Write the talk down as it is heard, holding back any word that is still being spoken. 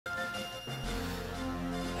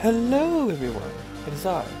Hello everyone, it is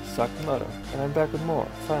I, Sakamoto, and I'm back with more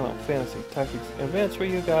Final Fantasy Tactics Advance for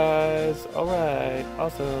you guys. Alright,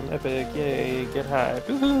 awesome, epic, yay, get hyped,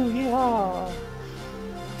 woohoo, yeehaw!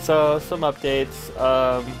 So, some updates.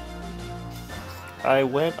 I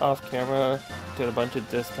went off camera, did a bunch of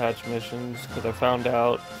dispatch missions, because I found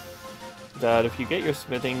out that if you get your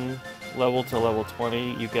smithing level to level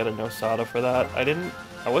 20, you get a Nosada for that.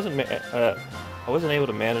 I wasn't able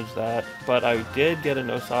to manage that, but I did get a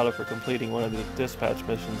Nosada for completing one of the dispatch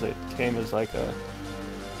missions. It came as like a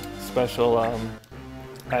special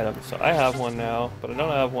item. So I have one now, but I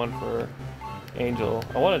don't have one for Angel.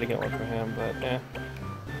 I wanted to get one for him, but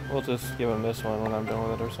we'll just give him this one when I'm done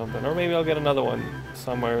with it or something. Or maybe I'll get another one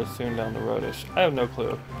somewhere soon down the roadish. I have no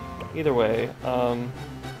clue. Either way,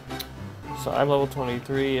 so I'm level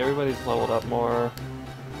 23, everybody's leveled up more.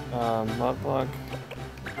 Montblanc,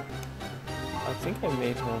 I think I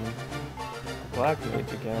made him a black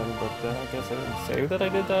mage again, but then I guess I didn't save that I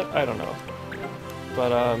did that? I don't know.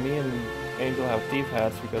 But me and Angel have thief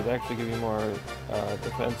hats because they actually give you more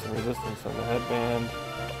defense and resistance on the headband.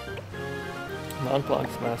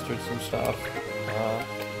 Montblanc's mastered some stuff.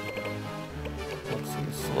 Let's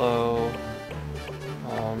see, slow.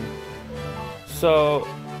 So,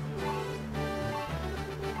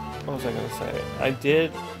 what was I going to say? I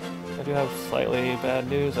do have slightly bad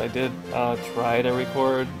news. I did try to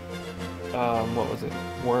record, what was it?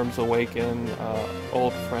 Worms Awaken,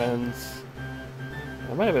 Old Friends.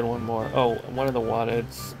 There might have been one more. Oh, one of the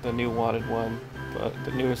wanteds, the new wanted one, but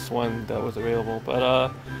the newest one that was available.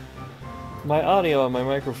 But my audio on my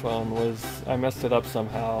microphone I messed it up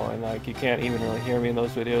somehow, and like you can't even really hear me in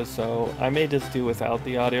those videos. So I may just do without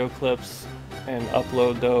the audio clips and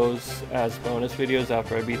upload those as bonus videos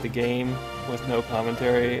after I beat the game with no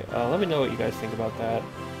commentary. Let me know what you guys think about that.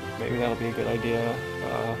 Maybe that'll be a good idea.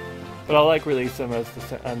 But I'll like release them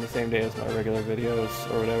on the same day as my regular videos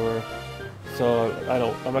or whatever. So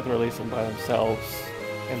I'm not gonna release them by themselves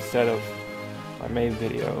instead of my main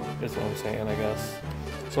video, is what I'm saying, I guess.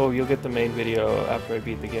 So you'll get the main video after I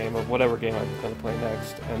beat the game of whatever game I'm gonna play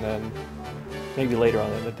next, and then maybe later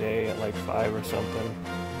on in the day at like 5 or something.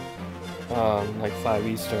 Like 5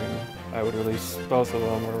 Eastern, I would release both of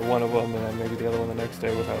them, or one of them, and then maybe the other one the next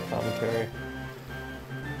day without commentary.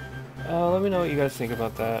 Let me know what you guys think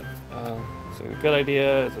about that. Is it a good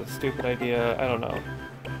idea? Is it a stupid idea? I don't know.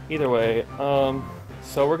 Either way,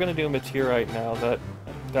 so we're gonna do Materite now.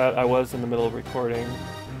 That I was in the middle of recording,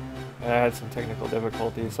 and I had some technical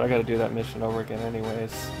difficulties, so I got to do that mission over again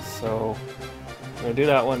anyways. So I'm going to do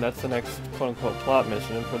that one. That's the next quote-unquote plot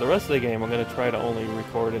mission. And for the rest of the game, I'm going to try to only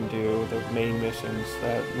record and do the main missions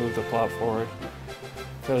that move the plot forward.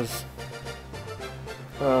 Because,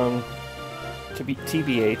 to be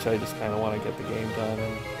TBH, I just kind of want to get the game done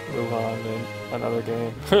and move on to another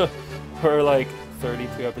game. We're like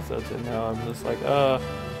 32 episodes in now. I'm just like, I'll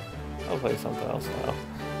play something else now.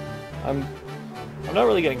 I'm not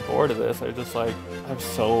really getting bored of this. I just like, I have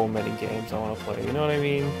so many games I want to play. You know what I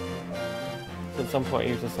mean? So at some point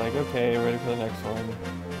you're just like, okay, ready for the next one.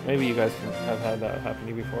 Maybe you guys have had that happen to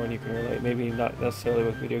you before and you can relate. Maybe not necessarily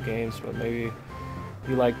with video games, but maybe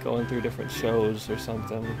you like going through different shows or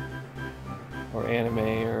something, or anime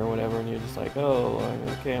or whatever, and you're just like, oh,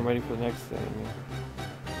 okay, I'm ready for the next thing.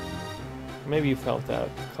 Maybe you felt that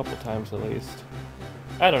a couple times at least.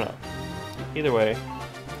 I don't know. Either way,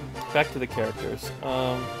 back to the characters.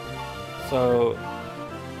 So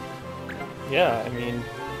yeah, I mean,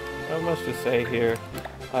 not much to say here.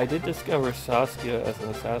 I did discover Saskia as an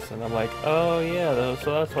assassin. I'm like, oh yeah,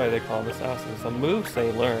 so that's why they call them assassins. The moves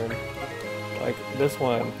they learn, like this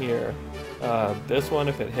one here, this one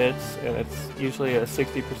if it hits, and it's usually a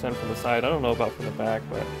 60% from the side. I don't know about from the back,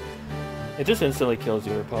 but it just instantly kills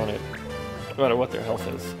your opponent, no matter what their health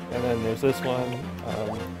is. And then there's this one,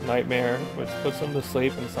 Nightmare, which puts them to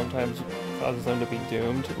sleep and sometimes causes them to be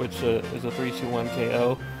doomed, which is a 3-2-1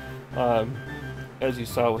 KO. As you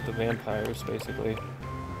saw with the vampires, basically.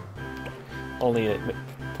 Only it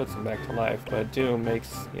puts them back to life, but Doom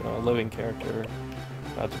makes, you know, a living character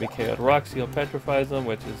about to be KO'd. Roxy petrifies them,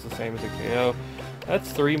 which is the same as a KO.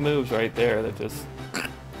 That's 3 moves right there that just...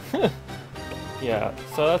 yeah,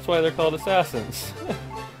 so that's why they're called assassins.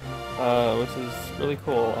 Which is really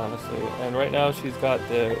cool, honestly. And right now she's got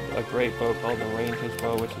a great bow called the Ranger's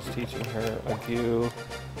Bow, which is teaching her a Gu,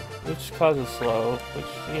 which causes slow, which,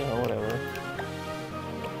 you know, whatever.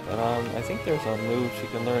 But I think there's a move she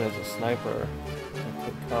can learn as a sniper that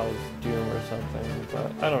could cause doom or something,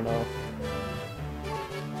 but I don't know.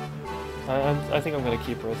 I think I'm going to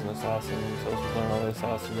keep her as an assassin so she'll learn all the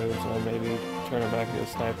assassin moves, and then maybe turn her back into a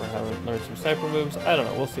sniper and have her learn some sniper moves. I don't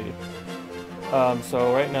know, we'll see.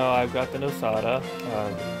 So right now I've got the Nosada.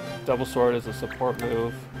 Double sword is a support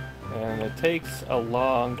move, and it takes a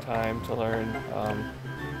long time to learn.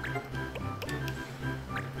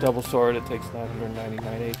 Double sword, it takes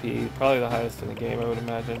 999 AP, probably the highest in the game, I would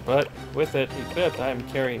imagine. But with it, you could have time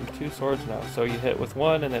carrying 2 swords now. So you hit with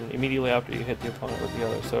one, and then immediately after you hit the opponent with the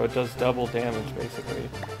other. So it does double damage, basically,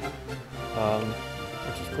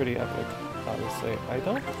 which is pretty epic, obviously. I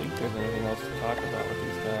don't think there's anything else to talk about with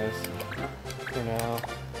these guys for now.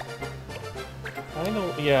 I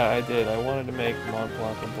know, yeah, I did. I wanted to make Mont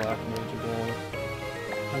Blanc and Black Mage again.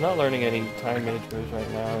 I'm not learning any Time Mage moves right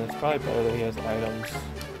now, and it's probably better that he has items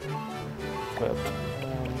equipped.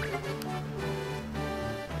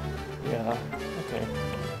 Yeah, okay.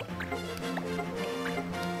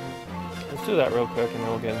 Let's do that real quick and then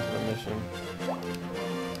we'll get into the mission.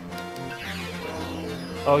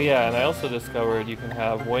 Oh yeah, and I also discovered you can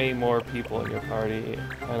have way more people in your party,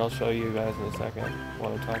 and I'll show you guys in a second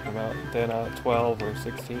what I'm talking about, than 12 or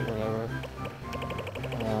 16 or whatever.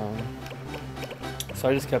 So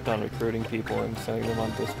I just kept on recruiting people and sending them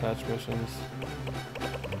on dispatch missions.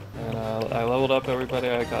 And I leveled up everybody.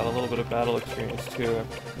 I got a little bit of battle experience too,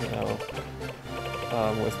 you know,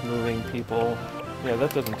 with moving people. Yeah,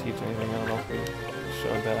 that doesn't teach anything. I don't know if we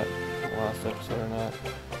showed that in the last episode or not.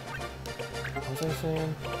 What was I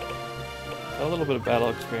saying? Got a little bit of battle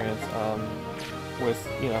experience with,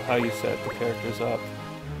 you know, how you set the characters up.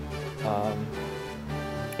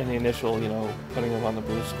 In the initial, you know, putting them on the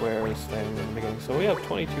blue squares thing in the beginning. So we have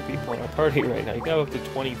 22 people in our party right now. You can go up to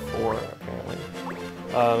 24, apparently.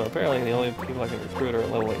 Apparently the only people I can recruit are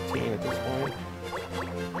level 18 at this point.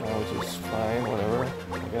 Which is fine, whatever,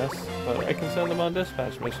 I guess. But I can send them on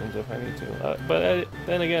dispatch missions if I need to. But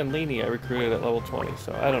then again, Leany I recruited at level 20,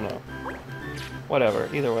 so I don't know. Whatever,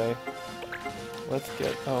 either way. Let's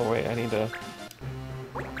get... Oh wait, I need to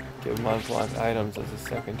give Mont Blanc items as a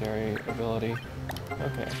secondary ability.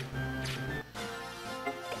 Okay.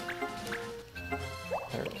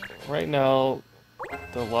 Right now,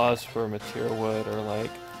 the laws for Materite wood are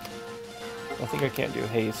like... I think I can't do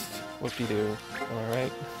haste. Whoopie-doo. Am I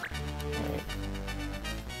right? Alright.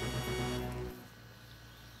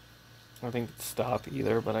 I think it's stop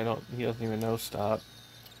either, but I don't... He doesn't even know stop.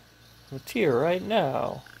 Materite right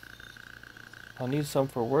now. I'll need some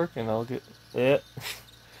for work and I'll get...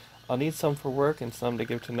 I'll need some for work and some to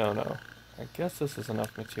give to Nono. I guess this is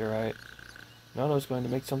enough Materite. Nono's going to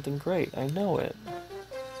make something great. I know it.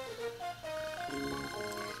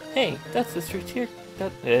 Hey, that's the Strateer...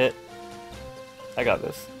 I got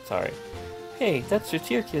this. Sorry. Hey, that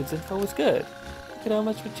Strateer kid's info was good. Look at how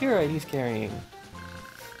much Materite he's carrying.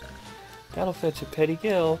 That'll fetch a petty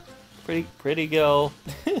gill. Pretty gill.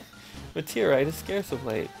 Materite is scarce of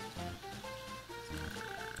late.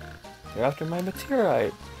 They're after my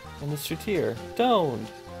Materite. And the Strateer. Don't!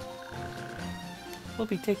 We'll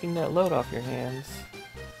be taking that load off your hands.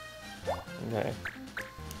 Okay.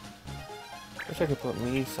 Wish I could put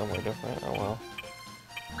me somewhere different. Oh well.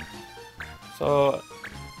 So,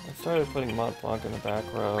 I started putting Mont Blanc in the back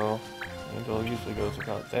row. Angel usually goes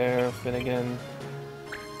about there. Finnegan.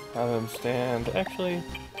 Have him stand. Actually,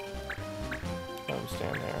 have him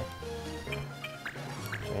stand there.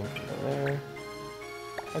 Jane can go there.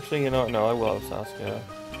 Actually, you know what? No, I will have Saskia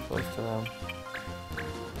close to them.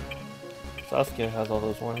 Saskia has all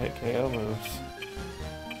those one-hit KO moves.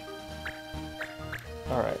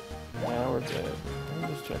 Alright, now we're good. Let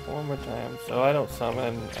me just check one more time. So I don't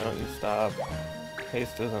summon, I don't use stop.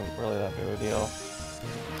 Haste isn't really that big of a deal.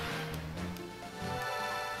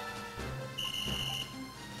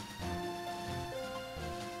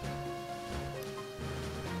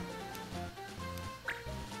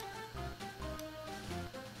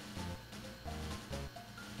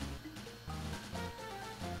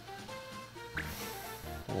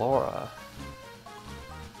 Laura.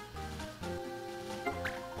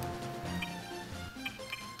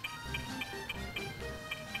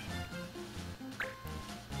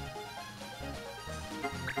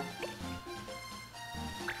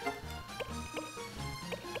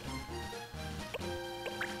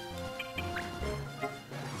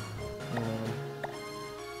 Hmm.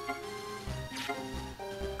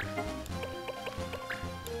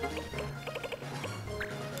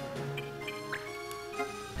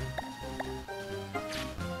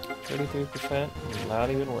 33%, not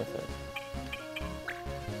even worth it.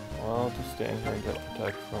 Well, I'll just stand here and get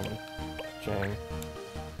protect from Jang.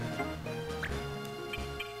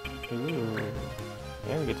 Ooh.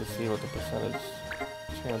 Yeah, we get to see what the percentage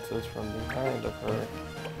chance is from behind of her.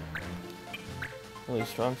 Really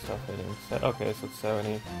strong stuff hitting. Okay, so it's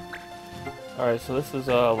 70. Alright, so this is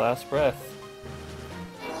Last Breath.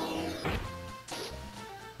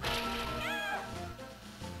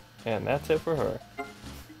 And that's it for her.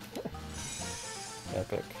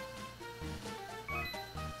 Epic.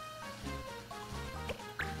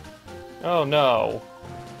 Oh no!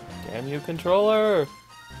 Damn you, controller!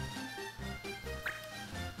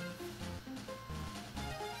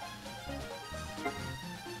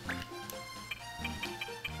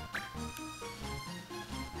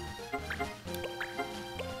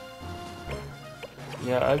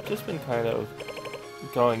 Yeah, I've just been kind of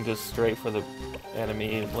going just straight for the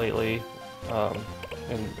enemy lately,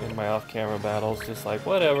 in my off-camera battles, just like,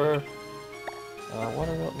 whatever. No,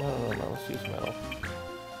 let's use metal.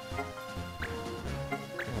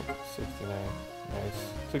 69, nice.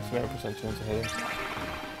 69% chance of hitting.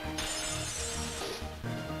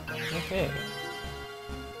 Okay.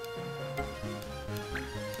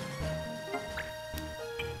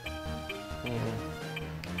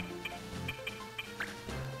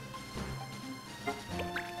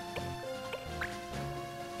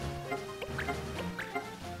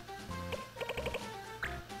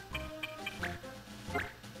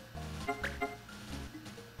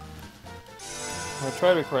 I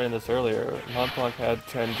tried recording this earlier. Monpunk had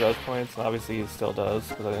 10 judge points, and obviously he still does,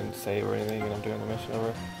 because I didn't save or anything and I'm doing the mission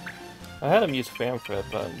over. I had him use Famfrit,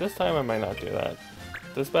 but this time I might not do that.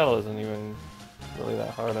 This battle isn't even really that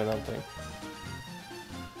hard, I don't think.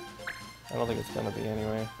 I don't think it's gonna be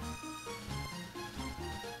anyway.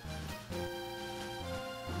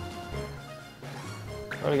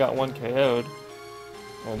 Already got one KO'd,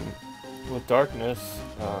 and with darkness,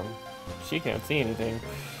 she can't see anything,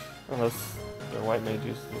 unless the white mage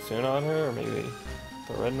uses the Suna on her, or maybe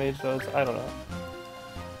the red mage does. I don't know.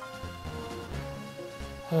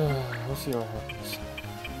 We'll see what happens.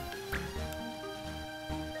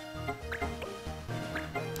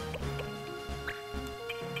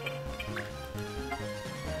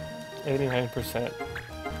 %.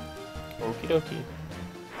 Okie dokie.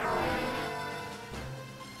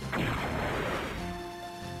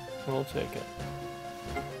 We'll take it.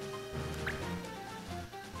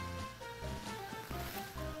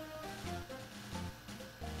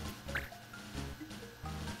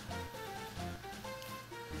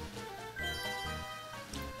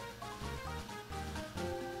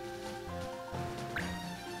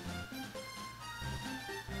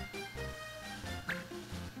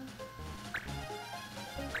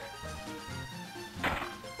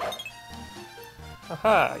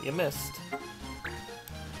 Haha, you missed.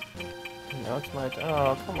 Now it's my turn.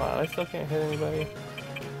 Oh, come on, I still can't hit anybody.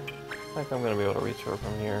 I think I'm gonna be able to reach her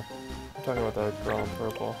from here. I'm talking about that girl in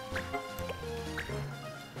purple.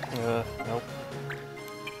 Nope.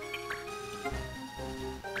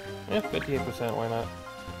 Yeah, 58%, why not?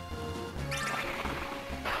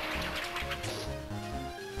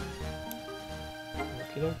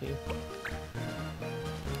 Okie dokie.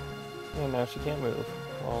 And now she can't move.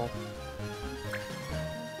 Well.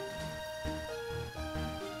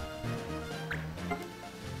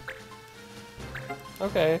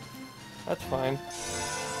 Okay, that's fine.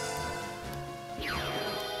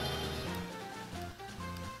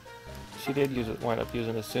 She did wind up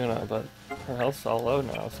using a Suna, but her health's all low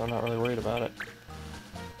now, so I'm not really worried about it.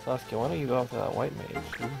 Sasuke, why don't you go after that white mage?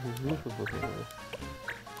 Let's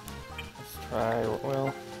try,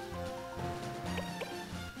 well...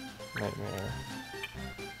 Nightmare.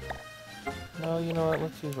 No, you know what,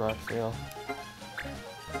 let's use Rock Seal.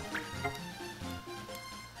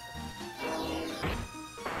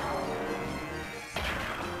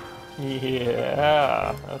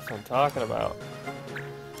 Yeah, that's what I'm talking about.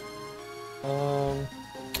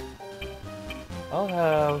 I'll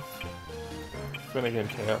have Finnegan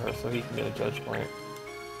KO her so he can get a judge point.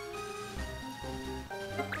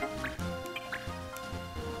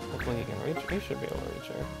 Hopefully he can reach. He should be able to reach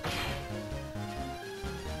her.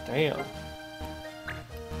 Damn.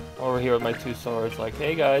 Over here with my 2 swords, like,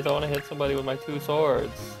 hey guys, I want to hit somebody with my 2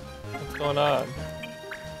 swords. What's going on?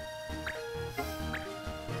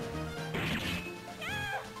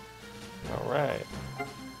 Alright.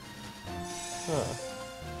 Huh.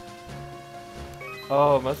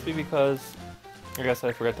 Oh, it must be because... I guess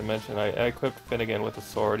I forgot to mention, I equipped Finnegan with a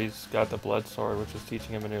sword. He's got the blood sword, which is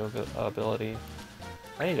teaching him a new ability.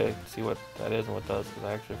 I need to see what that is and what it does, because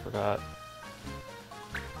I actually forgot.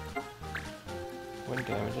 Wind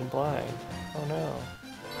damage and blind. Oh no.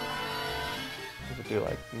 Does it do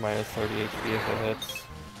like minus 30 HP if it hits?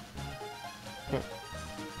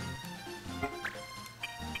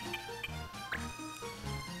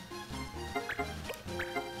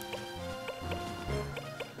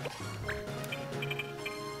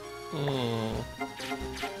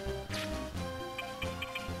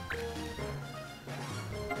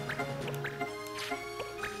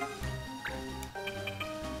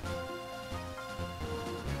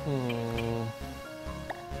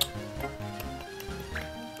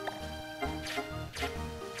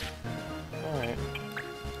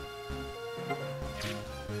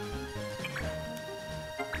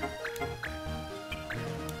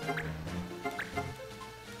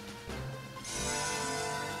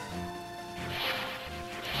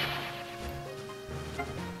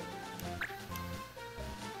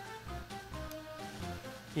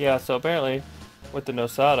 Yeah, so apparently with the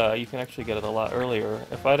Nosada, you can actually get it a lot earlier.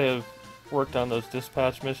 If I'd have worked on those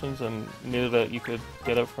dispatch missions and knew that you could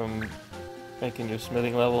get it from making your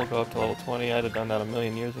smithing level go up to level 20, I'd have done that a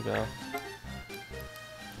million years ago.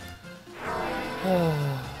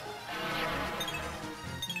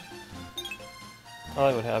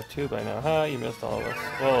 Probably would have two by now. Ha, you missed all of us.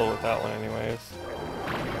 Well, with that one anyways.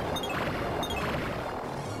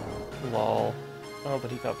 Lol. Oh, but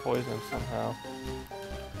he got poisoned somehow.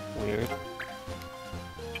 Weird.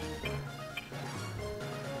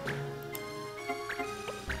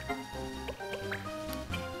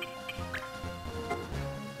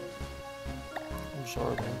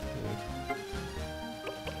 Absorbent.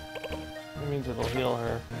 That means it'll heal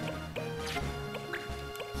her.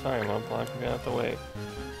 Sorry, Mudblock, I'm gonna have to wait.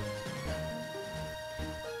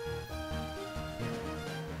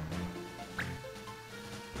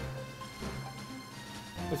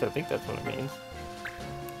 At least I think that's what it means.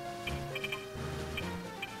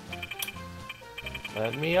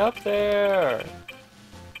 Let me up there!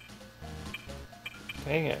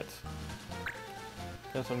 Dang it.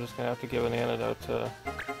 Guess I'm just gonna have to give an antidote to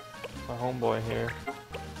my homeboy here.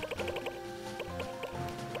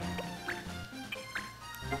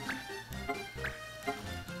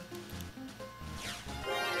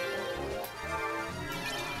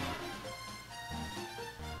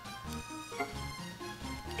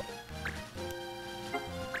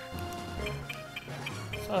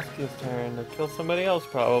 Saskia's turn to kill somebody else,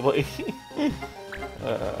 probably.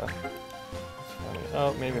 That's funny.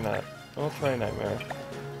 Oh, maybe not. I'll try Nightmare.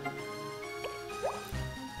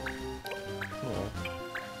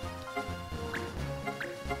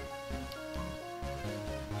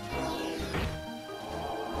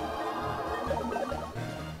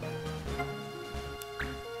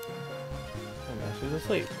 She's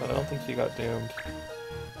asleep, but I don't think she got doomed.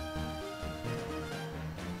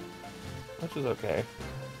 Which is okay.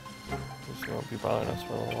 She won't be bothering us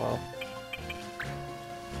for a little while.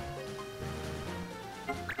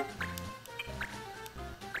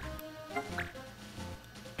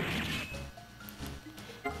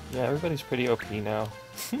 Yeah, everybody's pretty OP now.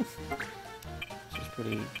 Which is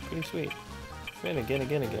pretty sweet. And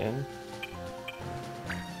again.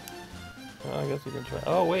 Oh, I guess we can try.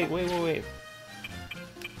 Oh, wait.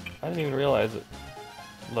 I didn't even realize that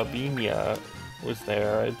Lavinia was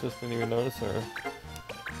there. I just didn't even notice her.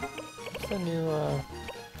 What's the new, or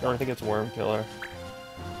I think it's Worm Killer.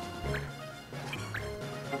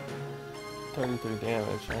 33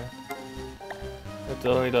 damage, huh? It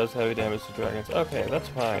only does heavy damage to dragons. Okay, that's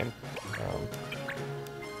fine.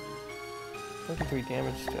 33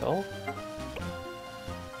 damage still?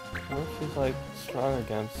 What if she's, like, strong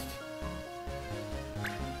against...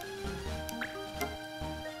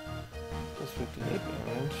 Just 58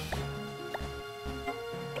 damage.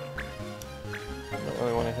 I don't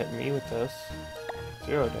really want to hit me with this.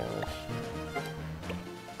 0 damage.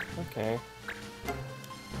 Okay.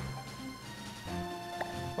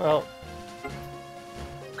 Well...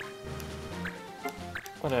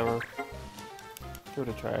 whatever. Give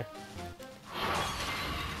it a try.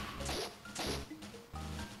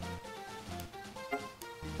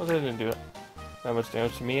 Well, they didn't do that much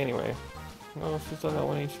damage to me anyway. Oh, she's still got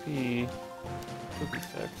 1 HP.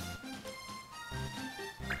 56.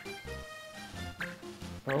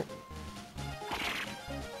 Oh.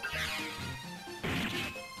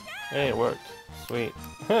 Hey, it worked. Sweet.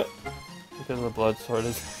 Because of the blood sword,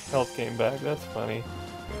 his health came back. That's funny.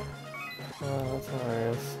 Oh, that's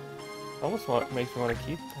hilarious. Almost makes me want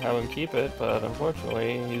to have him keep it, but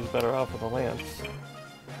unfortunately, he's better off with a lance.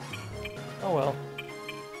 Oh well.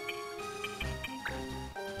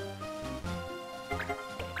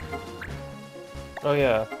 Oh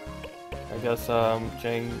yeah. I guess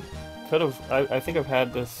Jang could have. I think I've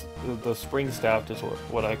had this. The spring staff is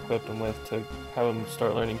what I equipped him with to have him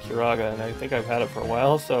start learning Kiraga, and I think I've had it for a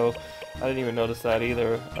while, so I didn't even notice that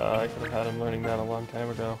either. I could have had him learning that a long time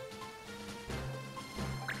ago.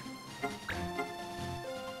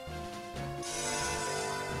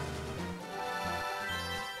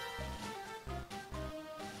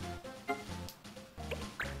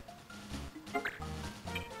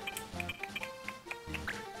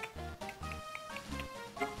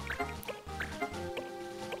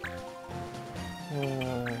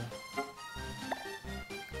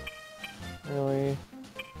 Really?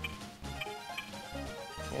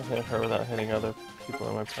 Can't hit her without hitting other people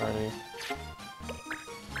in my party.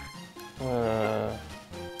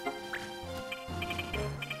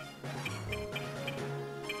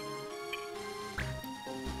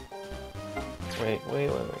 Wait,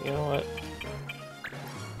 you know what?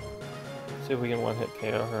 Let's see if we can one-hit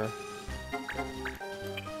KO her.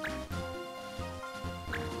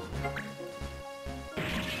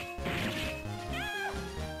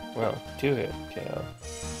 Well, 2-hit KO.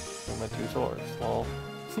 With my 2 swords. Well.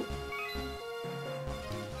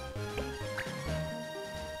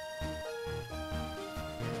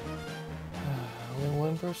 Only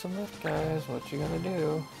 1 person left, guys. What you gonna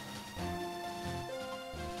do?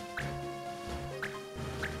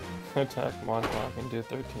 Attack Monarch and do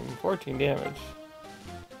 14 damage.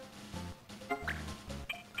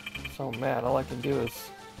 So mad, all I can do is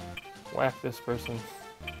whack this person.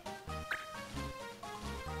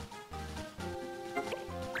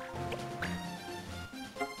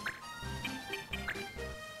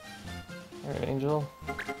 Alright, Angel.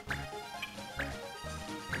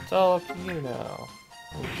 It's all up to you now.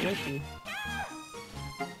 Okey-dokey.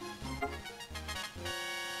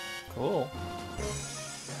 Cool.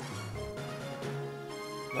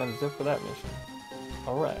 That is it for that mission.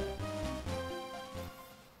 Alright.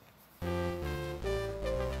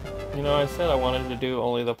 You know, I said I wanted to do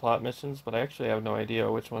only the plot missions, but I actually have no idea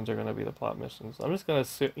which ones are going to be the plot missions. I'm just going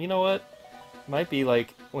to you know what? Might be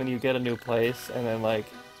like when you get a new place and then like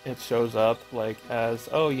it shows up like as,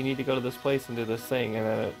 oh, you need to go to this place and do this thing, and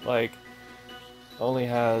then it like only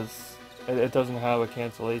has, it doesn't have a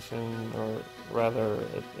cancellation, or rather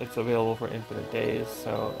it's available for infinite days.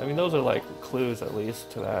 So I mean, those are like clues at least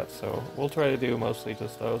to that, so we'll try to do mostly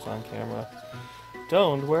just those on camera.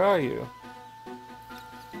 Doned, where are you?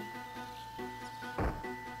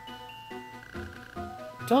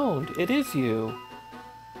 Doned, it is you.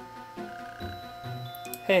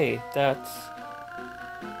 Hey, that's...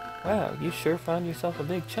 Wow, you sure found yourself a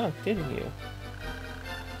big chunk, didn't you?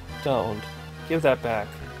 Doned, give that back.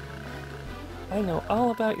 I know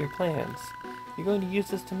all about your plans. You're going to use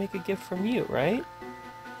this to make a gift from you, right? ...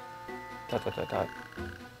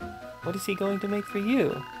 What is he going to make for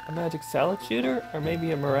you? A magic salad shooter? Or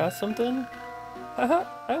maybe a morass something? Haha,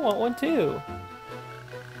 I want one too!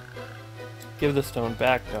 Give the stone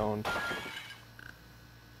back, Doned.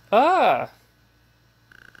 Ah!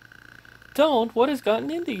 Doned, what has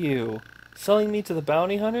gotten into you? Selling me to the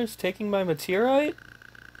bounty hunters? Taking my Materite?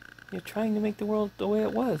 You're trying to make the world the way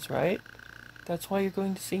it was, right? That's why you're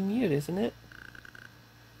going to see Mute, isn't it?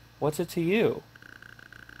 What's it to you?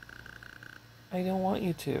 I don't want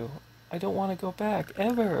you to. I don't want to go back,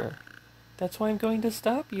 ever. That's why I'm going to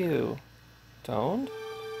stop you. Doned?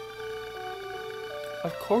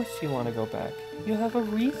 Of course you want to go back. You have a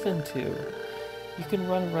reason to. You can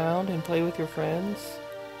run around and play with your friends. ...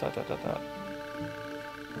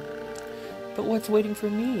 But what's waiting for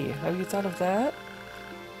me? Have you thought of that?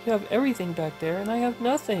 You have everything back there and I have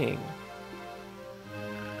nothing.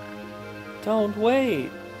 Don't wait.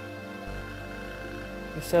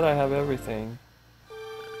 You said I have everything.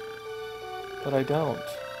 But I don't.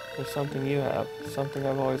 There's something you have. Something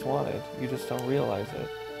I've always wanted. You just don't realize it.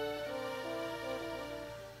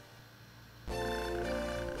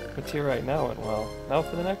 Materite now went well. Now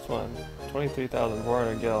for the next one.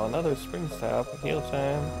 23,400 gil. Another spring staff. Heal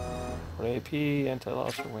time. For AP.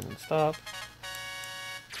 Anti-loss for win and stop.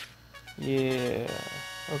 Yeah.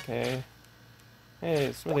 Okay.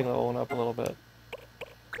 Hey, smithing level went up a little bit.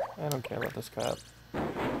 I don't care about this crap.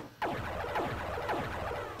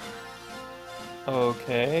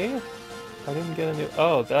 Okay. I didn't get a new...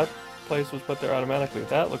 Oh, that place was put there automatically.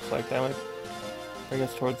 That looks like that might bring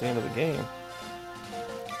us towards the end of the game.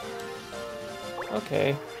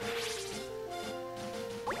 Okay.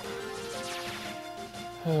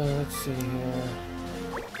 Let's see here.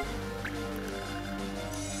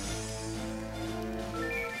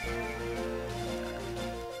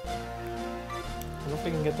 I don't know if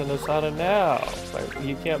we can get the Nosada now. But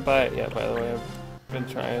you can't buy it yet, by the way. I've been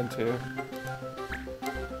trying to.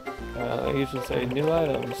 They usually say new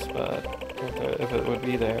items, but if it would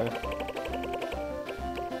be there.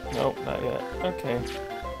 Nope, not yet. Okay.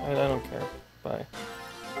 I don't care. Bye.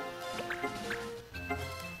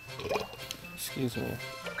 Excuse me.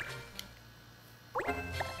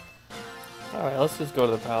 Alright, let's just go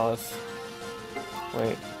to the palace.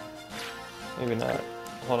 Wait. Maybe not.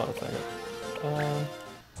 Hold on a second.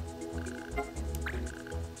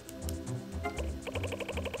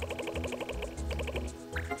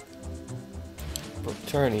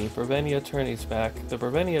 Tourney. Brevenia Tourney's back. The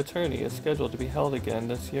Brevenia Tourney is scheduled to be held again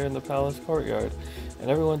this year in the palace courtyard,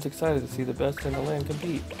 and everyone's excited to see the best in the land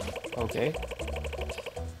compete. Okay.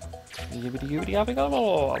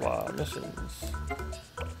 Missions.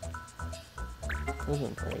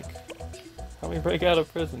 Prison break. Help me break out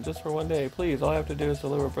of prison just for one day. Please, all I have to do is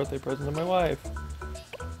deliver a birthday present to my wife.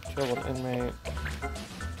 Troubled inmate.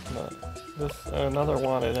 Another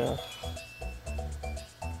wanted.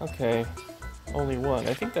 Okay. only one.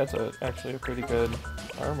 I think that's actually a pretty good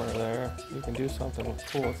armor there. You can do something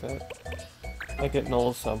cool with it. Like it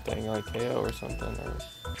nulls something, like KO or something, or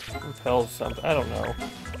repels something. I don't know.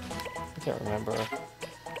 I can't remember.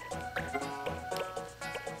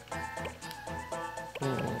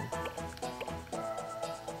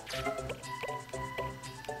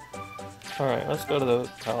 Alright, let's go to the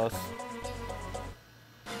palace.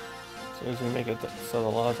 As soon as we make it so the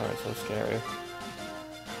laws aren't so scary.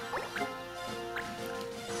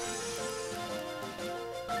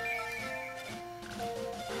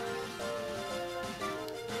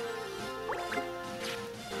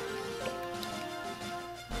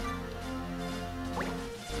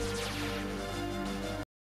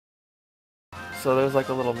 So there's like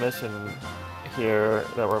a little mission here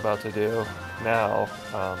that we're about to do now,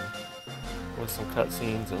 with some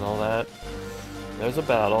cutscenes and all that. There's a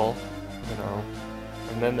battle, you know,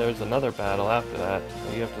 and then there's another battle after that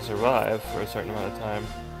that you have to survive for a certain amount of time.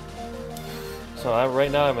 So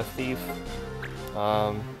right now I'm a thief.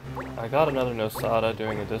 I got another Nosada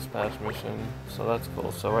during a dispatch mission, so that's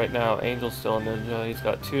cool. So right now Angel's still a ninja. He's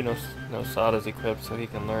got 2 Nosadas equipped so he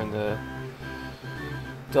can learn the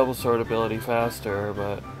double sword ability faster,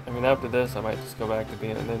 but I mean after this I might just go back to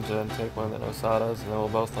being a ninja and take one of the Nosadas and then we'll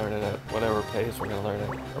both learn it at whatever pace we're gonna learn it,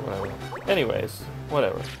 or whatever. Anyways,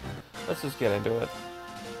 whatever. Let's just get into it.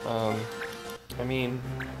 I mean,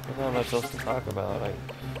 there's not much else to talk about.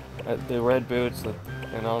 The red boots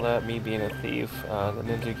and all that, me being a thief, the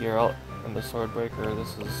ninja gear and the sword breaker,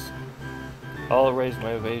 I'll raise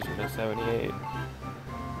my evasion to 78.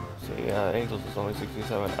 See, Angels is only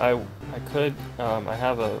 67. I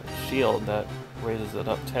have a shield that raises it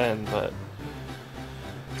up 10, but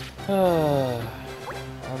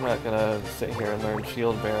I'm not gonna sit here and learn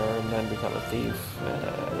shield bearer and then become a thief.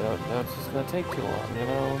 That's just gonna take too long, you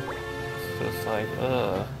know? It's just like,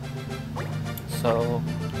 So,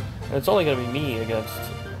 and it's only gonna be me against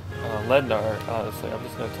Lednar, honestly. I'm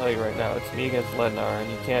just gonna tell you right now, it's me against Lednar, and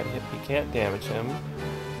you can't damage him.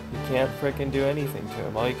 You can't frickin' do anything to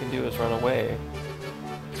him. All you can do is run away.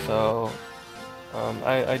 So,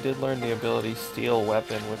 I did learn the ability Steel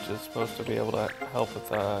Weapon, which is supposed to be able to help with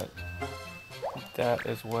that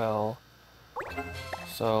as well.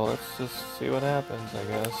 So let's just see what happens, I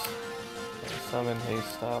guess. Summon,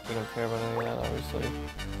 haste, stop. We don't care about any of that, obviously.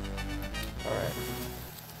 Alright.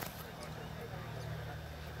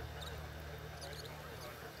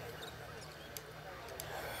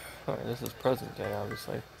 Alright, this is present day,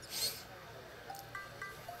 obviously.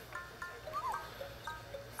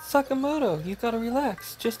 Sakamoto, you gotta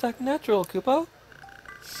relax. Just act natural, Kupo.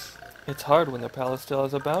 It's hard when the palace still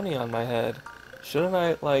has a bounty on my head. Shouldn't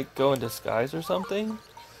I, like, go in disguise or something?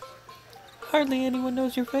 Hardly anyone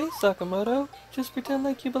knows your face, Sakamoto. Just pretend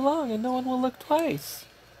like you belong and no one will look twice.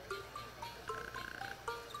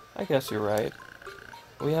 I guess you're right.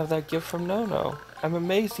 We have that gift from Nono. I'm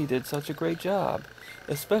amazed he did such a great job,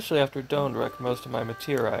 especially after Doan wrecked most of my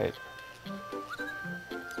Materite.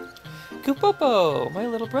 Kupopo! My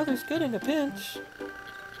little brother's good in a pinch.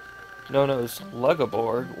 Nono's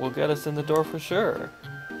Lugaborg will get us in the door for sure.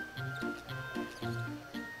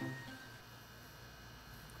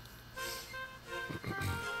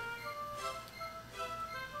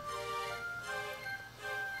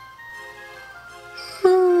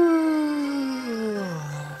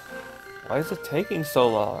 Why is it taking so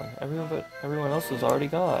long? Everyone else is already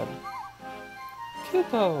gone.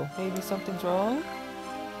 Kupo, maybe something's wrong?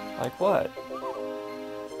 Like what?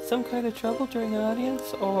 Some kind of trouble during an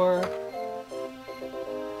audience, or...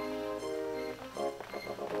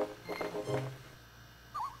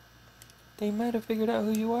 They might have figured out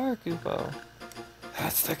who you are, Kupo.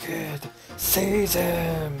 That's the kid! Seize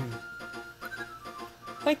him!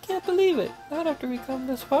 I can't believe it! Not after we come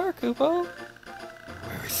this far, Kupo!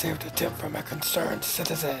 We received a tip from a concerned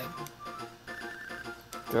citizen.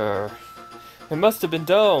 Grr. It must have been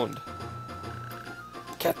Doan!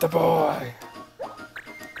 Get the boy!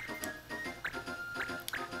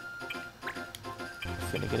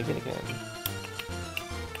 Get again.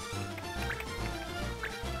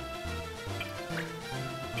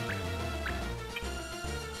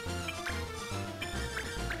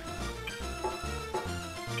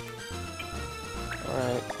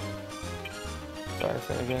 Alright. Sorry,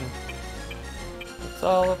 Finnegan. It's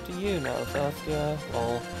all up to you now, Saskia.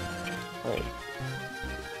 Well, wait.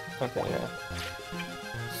 Okay, yeah.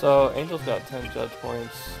 So, Angel's got 10 judge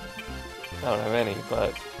points. I don't have any,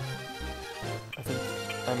 but I think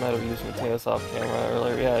I might have used Mateus off camera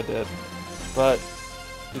earlier. Yeah, I did. But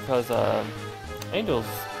because Angel's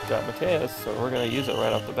got Mateus, so we're gonna use it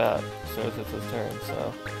right off the bat as soon as it's his turn.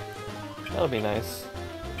 So that'll be nice.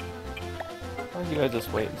 Or you guys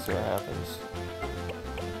just wait and see what happens.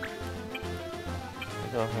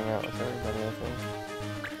 I'll go hang out with everybody, I think.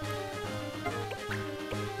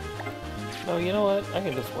 No, you know what? I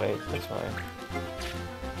can just wait. That's fine.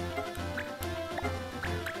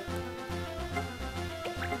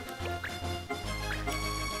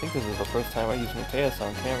 I think this is the first time I use Mateus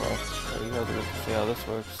on camera. So you guys will get to see how this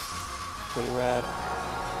works. Pretty rad.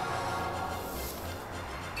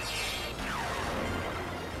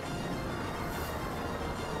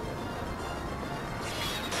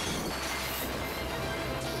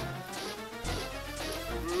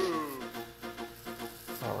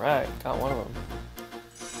 Alright, got one of them.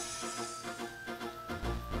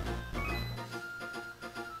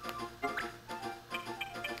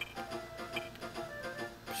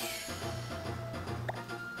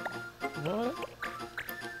 You know what?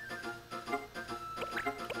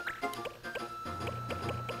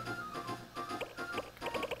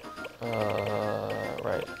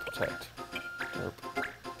 Right, protect. Nope.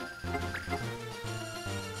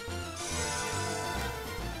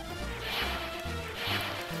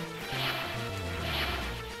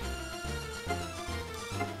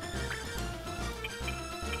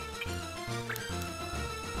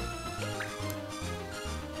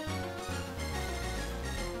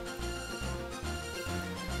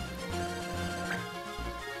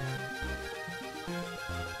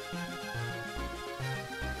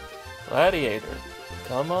 Gladiator,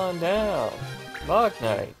 come on down. Mog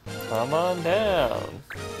Knight, come on down.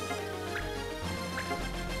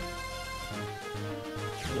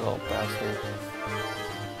 You little bastard.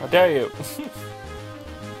 How dare you?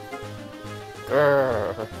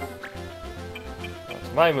 Grrr.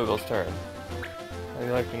 It's my Moogle's turn. How do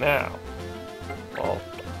you like me now? Well.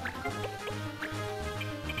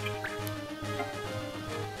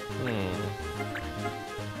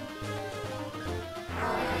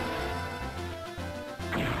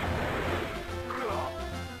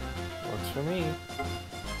 Works for me.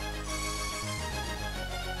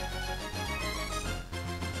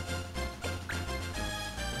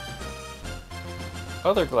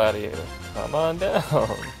 Other gladiator, come on down.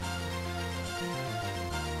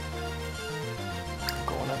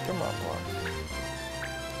 Going after my block.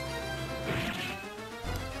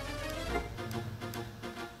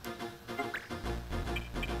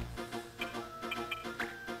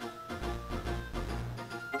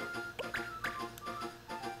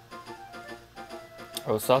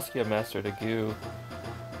 Oh, Saskia mastered a goo,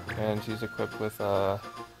 and she's equipped with, I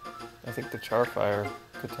think the Charfire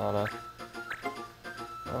katana.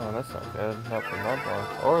 Oh, that's not good. Not for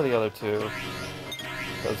Mudblock. Or the other two.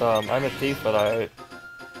 Because, I'm a thief, but I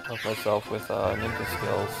help myself with, ninja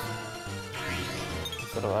skills.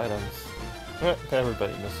 Instead of items.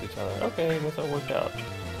 Everybody missed each other. Okay, I guess that worked out.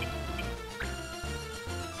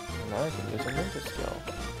 And now I can use a ninja skill.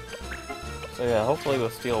 So yeah, hopefully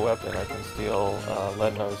with Steel Weapon I can steal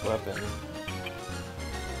Lednar's weapon.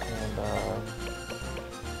 And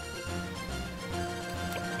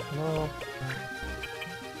no.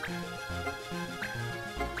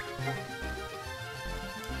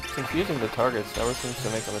 Confusing the targets never seems to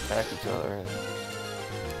make them attack each other, and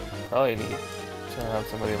probably need to have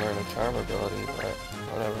somebody learn a charm ability, but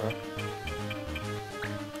whatever.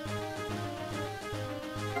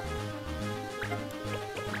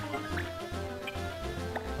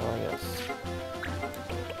 Oh yes.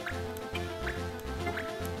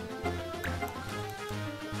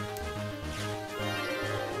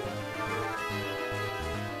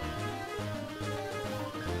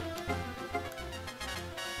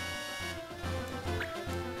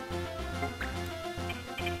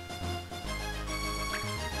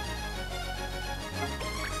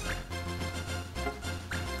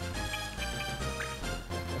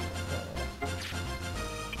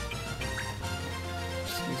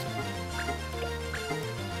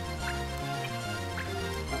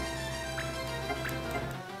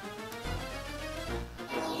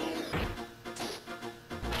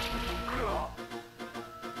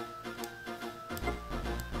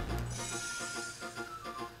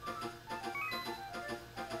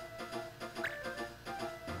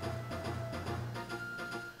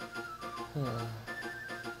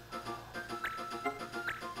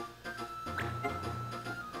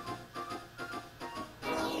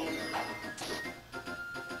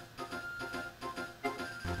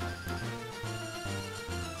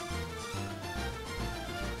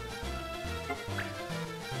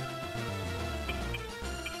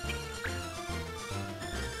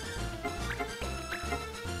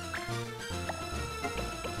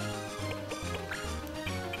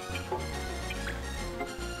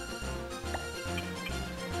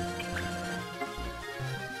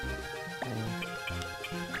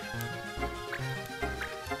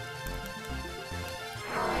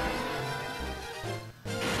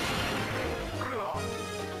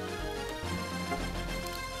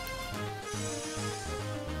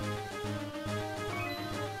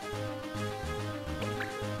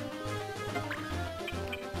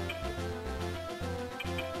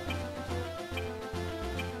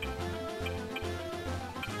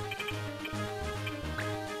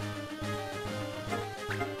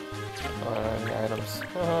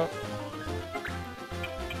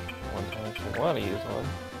 want to use one.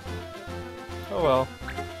 Oh well.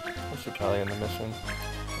 I should probably end the mission.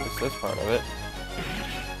 At least this part of it.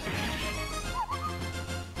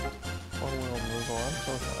 Or we'll move on.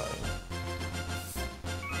 So sorry.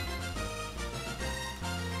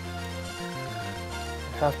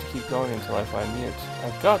 I have to keep going until I find Mute.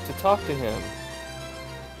 I've got to talk to him.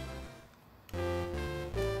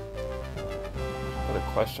 Put a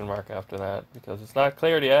question mark after that because it's not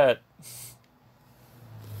cleared yet.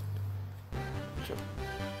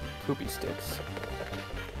 Poopy sticks.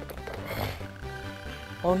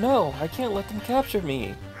 Oh no, I can't let them capture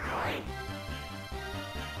me.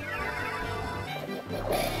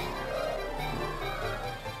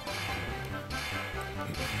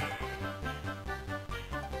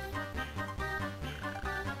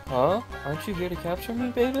 Huh? Aren't you here to capture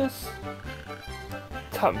me, Babies?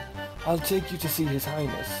 Come, I'll take you to see His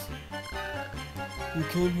Highness. You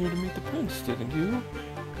came here to meet the prince, didn't you?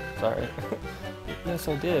 Sorry. Yes,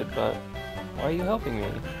 I did, but why are you helping me?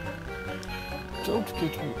 Don't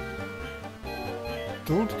get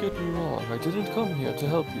me wrong. I didn't come here to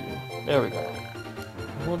help you. There we go.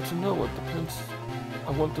 I want to know what the prince.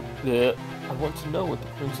 I want to know what the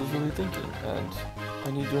prince is really thinking, and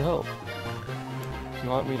I need your help. You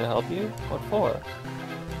want me to help you? What for?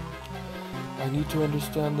 I need to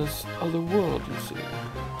understand this other world, you see.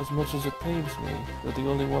 As much as it pains me, you're the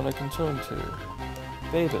only one I can turn to.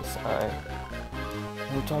 Babies,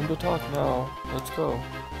 no time to talk now. Let's go.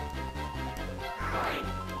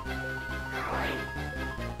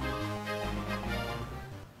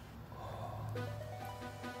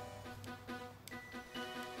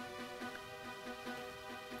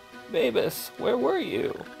 Babies, where were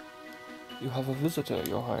you? You have a visitor,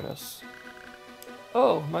 Your Highness.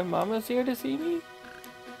 Oh, my mama's here to see me?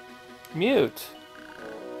 Mute.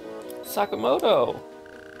 Sakamoto.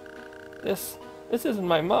 This isn't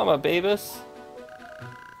my mama, Babies.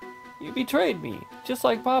 You betrayed me. Just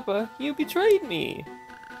like Papa, you betrayed me.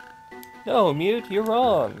 No, Mute, you're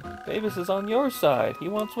wrong. Babies is on your side. He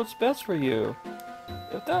wants what's best for you.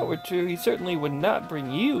 If that were true, he certainly would not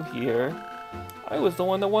bring you here. I was the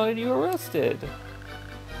one that wanted you arrested.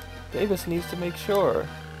 Babies needs to make sure.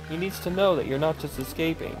 He needs to know that you're not just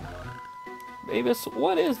escaping. Babies,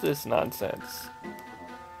 what is this nonsense?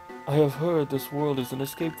 I have heard this world is an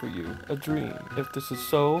escape for you, a dream. If this is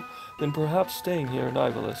so, then perhaps staying here in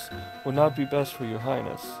Ivalis would not be best for Your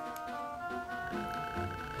Highness.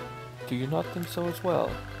 Do you not think so as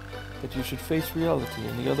well? That you should face reality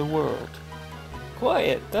in the other world?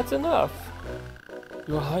 Quiet, that's enough!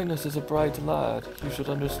 Your Highness is a bright lad. You should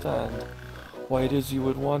understand why it is you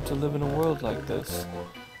would want to live in a world like this,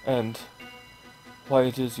 and why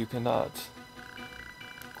it is you cannot.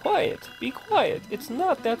 Quiet! Be quiet! It's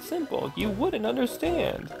not that simple. You wouldn't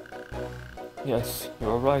understand. Yes, you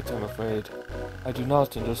are right, I'm afraid. I do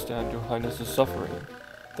not understand Your Highness's suffering.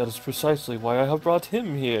 That is precisely why I have brought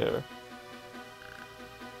him here.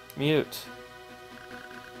 Mute.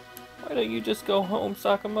 Why don't you just go home,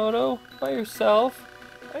 Sakamoto? By yourself?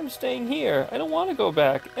 I'm staying here. I don't want to go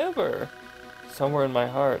back, ever. Somewhere in my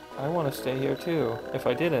heart, I want to stay here too. If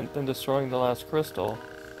I didn't, then destroying the last crystal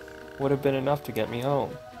would have been enough to get me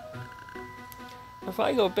home. If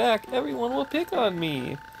I go back, everyone will pick on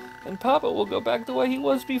me. And Papa will go back the way he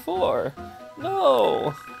was before.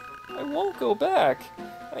 No! I won't go back.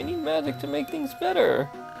 I need magic to make things better.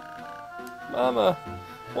 Mama,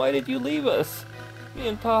 why did you leave us? Me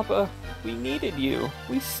and Papa, we needed you.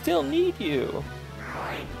 We still need you.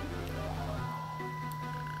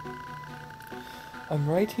 I'm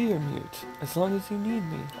right here, Mute. As long as you need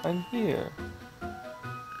me, I'm here.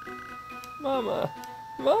 Mama!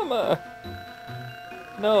 Mama!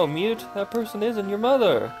 No, Mute, that person isn't your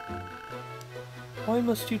mother. Why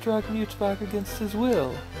must you drag Mute back against his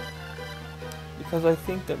will? Because I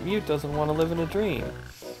think that Mute doesn't want to live in a dream.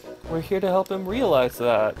 We're here to help him realize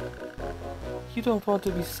that. You don't want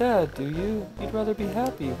to be sad, do you? You'd rather be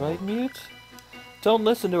happy, right, Mute? Don't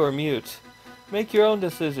listen to her, Mute. Make your own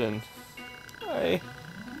decision. I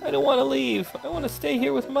don't want to leave. I want to stay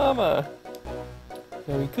here with Mama.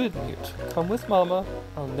 Very good, Mute. Come with Mama.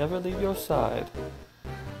 I'll never leave your side.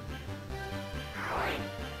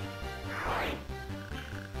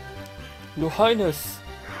 Your Highness!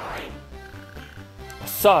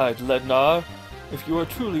 Aside, Lednar! If you are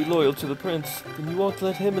truly loyal to the prince, then you won't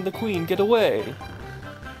let him and the queen get away.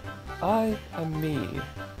 I am me.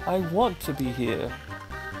 I want to be here.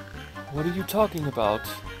 What are you talking about?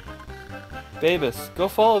 Babies, go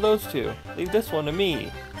follow those two. Leave this one to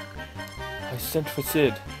me. I sent for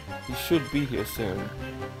Sid. He should be here soon.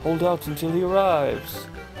 Hold out until he arrives.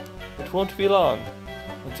 It won't be long.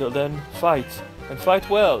 Until then, fight, and fight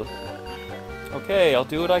well. Okay, I'll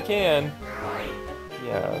do what I can.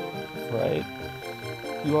 Yeah, right.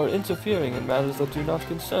 You are interfering in matters that do not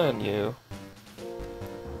concern you.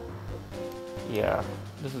 Yeah,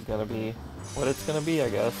 this is gonna be what it's gonna be, I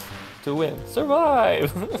guess. To win.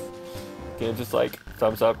 Survive! Okay, just like,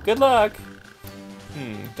 thumbs up. Good luck!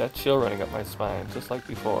 That chill running up my spine, just like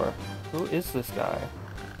before. Who is this guy?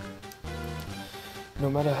 No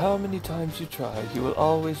matter how many times you try, you will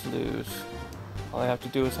always lose. All I have to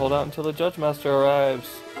do is hold out until the Judge Master arrives.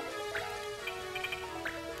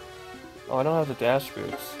 Oh, I don't have the dash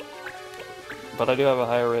boots. But I do have a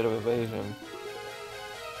higher rate of evasion.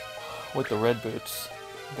 With the red boots.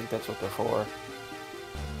 I think that's what they're for.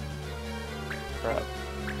 Crap.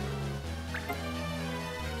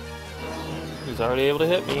 He's already able to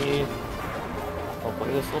hit me.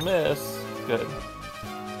 Hopefully this will miss. Good.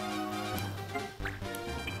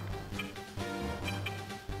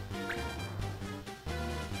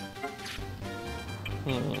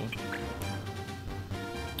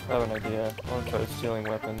 I have an idea. I want to try stealing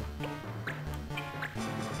weapon.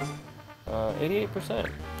 88%.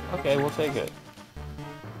 Okay, we'll take it.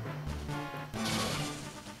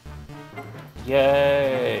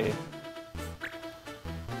 Yay!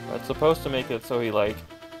 That's supposed to make it so he, like,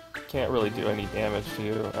 can't really do any damage to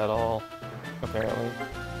you at all, apparently.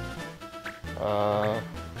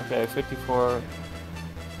 Okay, 54.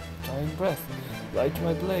 Dying breath. Light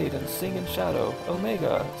my blade and sing in shadow.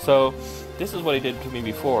 Omega. So, this is what he did to me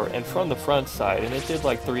before, and from the front side, and it did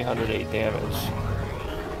like 308 damage.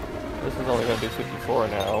 This is only going to do 54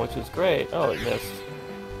 now, which is great. Oh, it missed.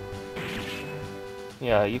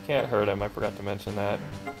 Yeah, you can't hurt him, I forgot to mention that.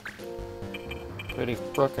 Pretty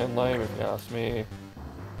frickin' lame if you ask me.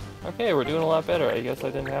 Okay, we're doing a lot better. I guess I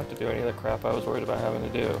didn't have to do any of the crap I was worried about having to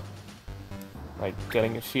do. Like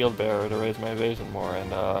getting a shield bearer to raise my evasion more,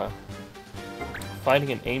 and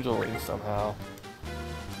finding an angel ring somehow.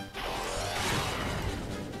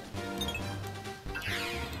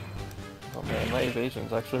 Oh man, my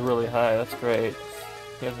evasion's actually really high. That's great.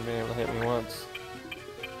 He hasn't been able to hit me once.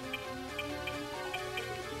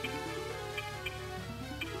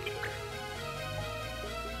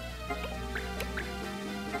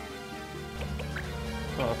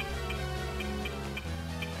 Huh.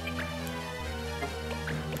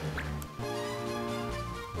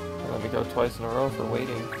 Let me go twice in a row for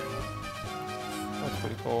waiting. That's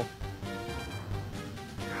pretty cool.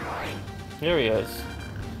 Here he is.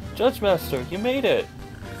 Judge Master, you made it!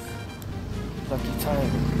 Lucky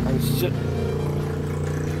time. I was just...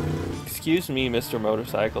 Excuse me, Mr.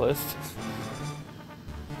 Motorcyclist.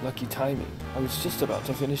 Lucky timing. I was just about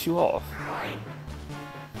to finish you off.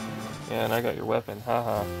 Yeah, and I got your weapon.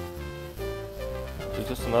 Haha. It's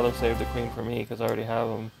just another save the queen for me, because I already have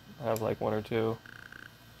them. I have like one or two.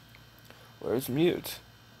 Where's Mute?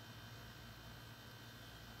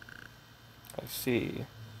 I see.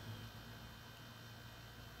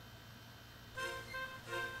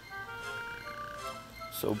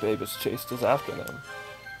 So Babus chased us after them.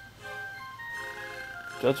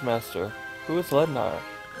 Judge Master, who is Lednar?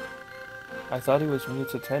 I thought he was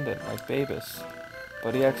Mute's attendant, like Babus,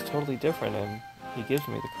 but he acts totally different and he gives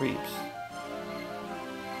me the creeps.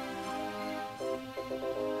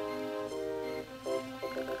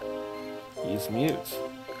 He's Mute.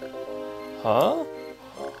 Huh?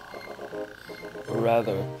 Or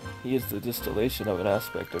rather, he is the distillation of an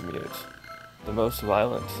aspect of Mute. The most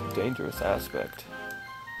violent, dangerous aspect.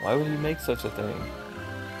 Why would he make such a thing?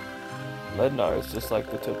 Lednar is just like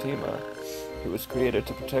the Totima. He was created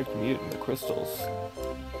to protect Mute and the crystals.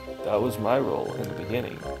 That was my role in the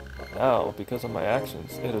beginning. Now, because of my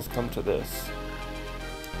actions, it has come to this. ...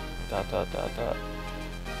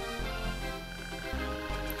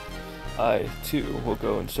 I, too, will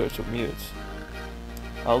go in search of Mute.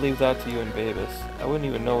 I'll leave that to you and Babus. I wouldn't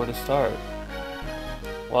even know where to start.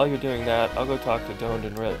 While you're doing that, I'll go talk to Doned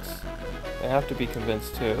and Ritz. They have to be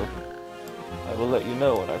convinced too. I will let you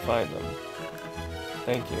know when I find them.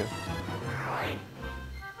 Thank you.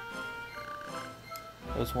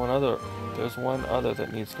 There's one other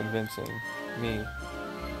that needs convincing. Me. ...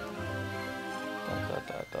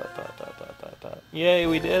 Yay,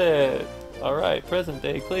 we did it! Alright, present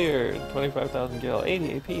day cleared. 25,000 gil,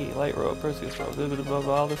 80 AP, light robe, Perseus robe, blah, blah, blah,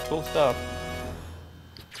 blah, all this cool stuff.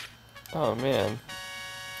 Oh man.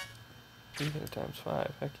 Even times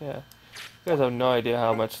 5, heck yeah. You guys have no idea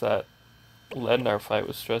how much that Lednar fight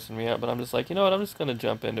was stressing me out, but I'm just like, you know what, I'm just gonna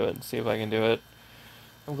jump into it and see if I can do it.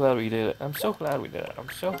 I'm glad we did it. I'm so glad we did it. I'm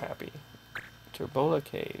so happy. Turbola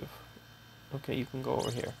Cave. Okay, you can go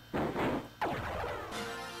over here.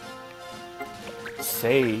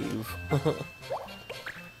 Save.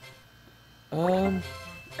 You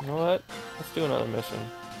know what? Let's do another mission.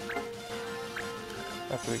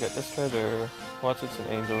 After we get this treasure. Watch, it's an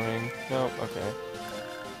angel ring. Nope, okay.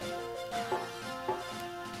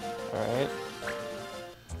 Alright.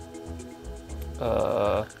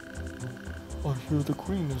 I hear the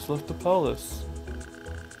queen has left the palace.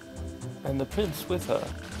 And the prince with her.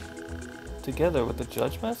 Together with the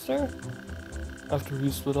judge master? After he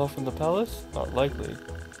split off from the palace? Not likely.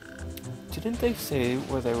 Didn't they say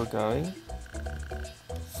where they were going?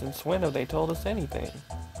 Since when have they told us anything?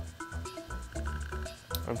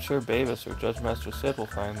 I'm sure Bavis or Judge Master Sid will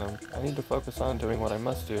find them. I need to focus on doing what I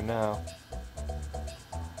must do now.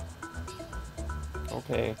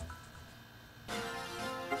 Okay.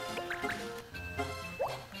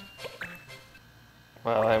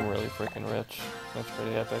 Wow, I'm really freaking rich. That's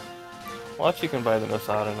pretty epic. Watch, you can buy the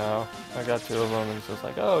Nosada now. I got 2 of them and it's just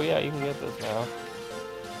like, oh yeah, you can get this now.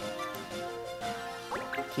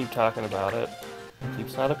 Keep talking about it. It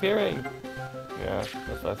keeps not appearing. Yeah,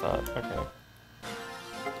 that's what I thought. Okay.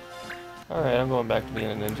 Alright, I'm going back to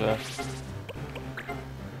being a ninja.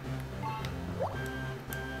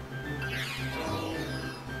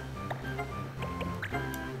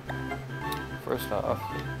 First off,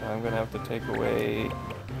 I'm gonna have to take away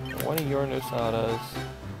one of your Nosadas.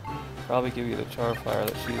 Probably give you the Charfire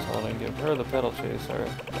that she's holding. Give her the Petal Chaser.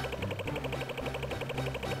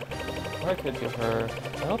 Or I could give her...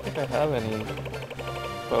 I don't think I have any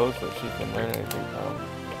bows that she can learn anything from.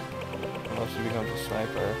 Unless she becomes a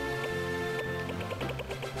sniper.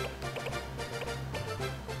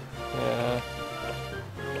 Yeah.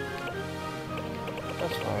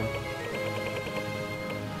 That's fine.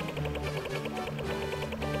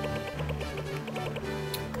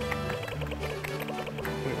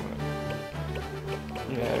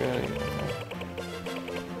 Yeah, really.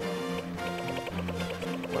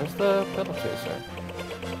 Where's the Petal Chaser?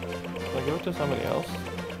 Can I give it to somebody else?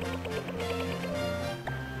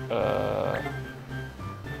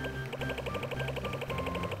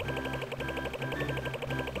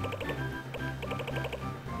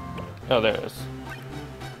 Oh, there it is.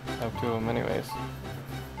 I have 2 of them anyways.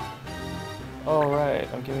 Alright,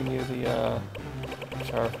 I'm giving you the,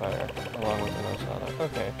 Charfire, along with the Nosada.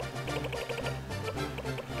 Okay.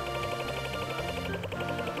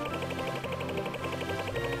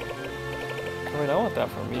 Wait, I want that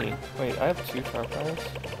for me. Wait, I have 2 Charfires?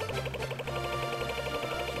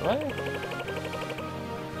 Do I?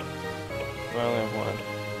 I only have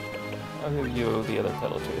 1. I'll give you the other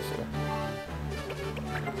Petal Chaser.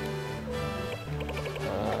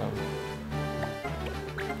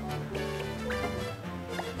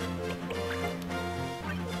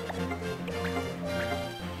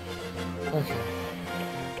 Okay.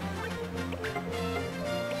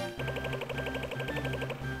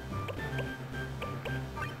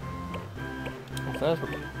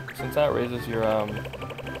 Since that raises your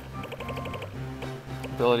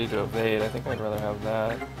ability to evade, I think I'd rather have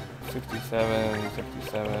that. 67,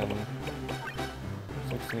 67,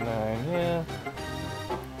 69, yeah.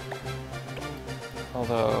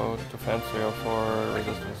 Although defense 304,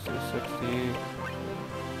 resistance 260.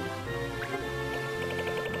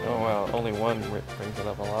 Oh wow, only 1 brings it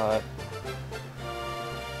up a lot.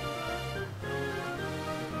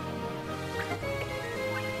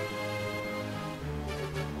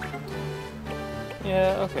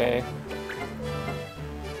 Yeah, okay.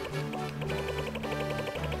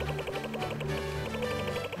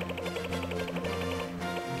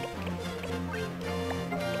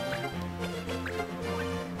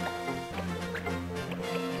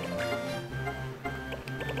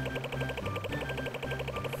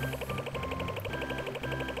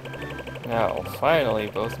 Now, finally,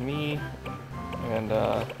 both me and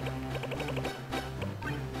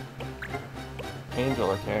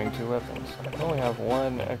Angel are carrying 2 weapons. I can only have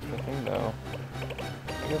 1 extra thing though.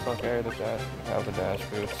 I guess I'll carry the dash, have the dash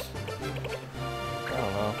boots. I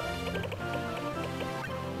don't know.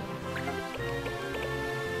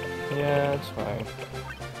 Yeah, it's fine.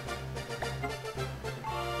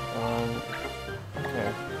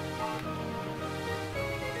 Okay.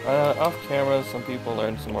 Off camera, some people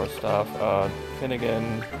learned some more stuff.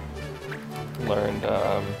 Finnegan learned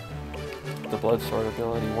the Bloodsword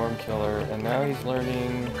ability, Worm Killer, and now he's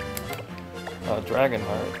learning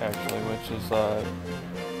Dragonheart, actually, which is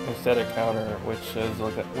instead of counter, which is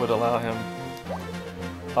would allow him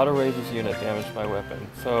auto raises unit damage by weapon.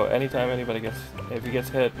 So anytime if he gets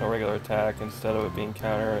hit in a regular attack, instead of it being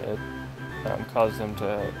counter, it causes him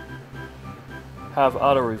to have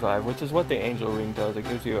auto revive, which is what the Angel Ring does. It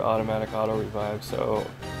gives you automatic auto revive, so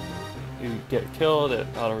you get killed, it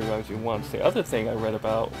auto revives you once. The other thing I read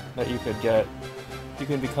about that you could get you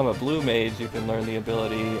can become a blue mage, you can learn the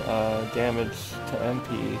ability damage to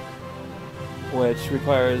MP, which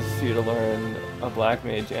requires you to learn a black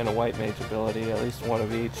mage and a white mage ability, at least one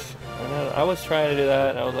of each. And then I was trying to do that,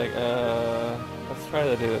 and I was like, let's try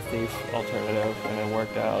to do a thief alternative, and it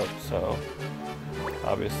worked out, so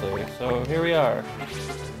obviously. So here we are.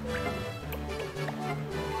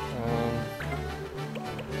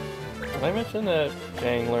 Did I mention that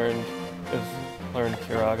Jang learned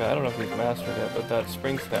Kiraga? I don't know if he's mastered it, but that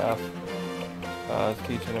spring staff is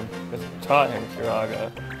teaching him, has taught him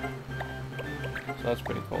Kiraga. So that's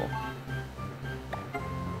pretty cool.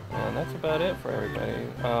 And that's about it for everybody.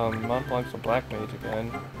 Mont Blanc's a black mage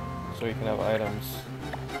again, so you can have items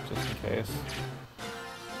just in case.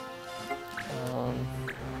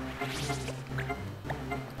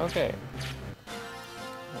 Okay.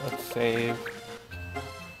 Let's save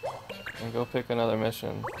and go pick another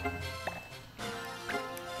mission.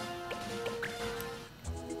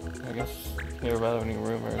 I guess hear about any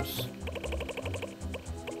rumors.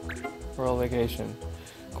 Royal vacation.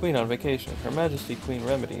 Queen on vacation. Her Majesty Queen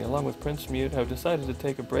Remedy, along with Prince Mute, have decided to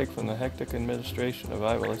take a break from the hectic administration of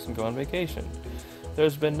Ivalice and go on vacation. There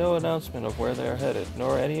has been no announcement of where they are headed,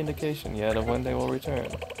 nor any indication yet of when they will return.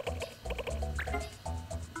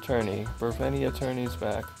 Tourney. Burvenia Tourney's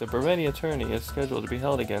back. The Burvenia Tourney is scheduled to be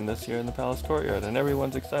held again this year in the Palace Courtyard, and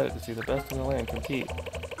everyone's excited to see the best in the land compete.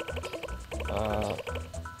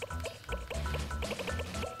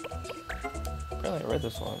 Apparently I read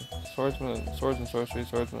this one. Swords and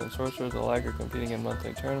swordsmen and sorcerers alike are competing in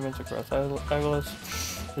monthly tournaments across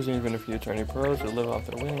Ivalice. There's even a few tourney pros who live off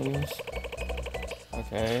their winnings.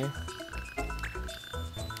 Okay.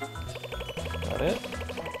 Got it?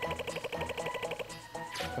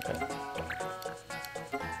 Okay.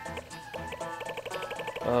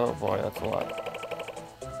 Oh boy, that's a lot.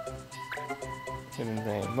 Hidden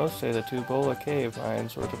vein. Most say the Tubola cave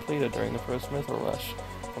mines were depleted during the first Mithril Rush,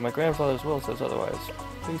 but my grandfather's will says otherwise.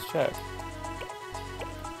 Please check.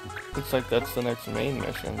 Looks like that's the next main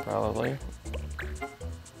mission, probably.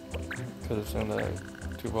 Because it's in the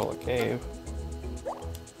Tubola cave.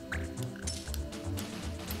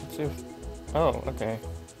 Let's see if... Oh, okay.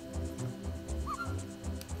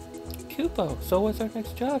 Kupo! So what's our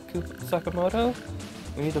next job, Sakamoto?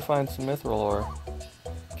 We need to find some mithril ore.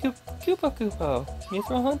 Kupo!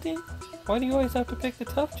 Mithril hunting? Why do you always have to pick the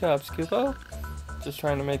tough jobs, Kupo? Just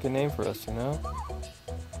trying to make a name for us, you know?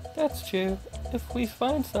 That's true. If we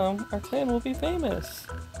find some, our clan will be famous.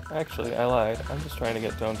 Actually, I lied. I'm just trying to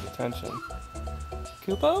get Doan's attention.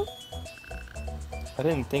 Kupo? I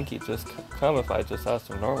didn't think he'd just come if I just asked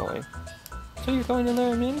him normally. So you're going to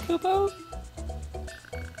lure him in, Kupo?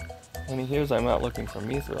 When he hears I'm out looking for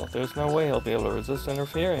mithril, there's no way he'll be able to resist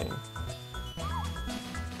interfering.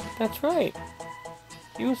 That's right.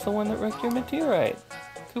 He was the one that wrecked your meteorite.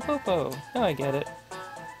 Kupopo. Now I get it.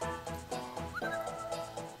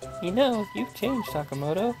 You know, you've changed,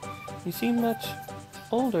 Sakamoto. You seem much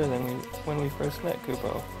older than when we first met,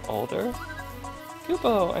 Kupo. Older?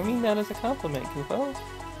 Kupo! I mean that as a compliment, Kupo.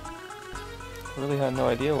 I really had no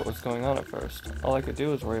idea what was going on at first. All I could do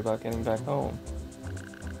was worry about getting back home.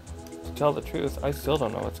 To tell the truth, I still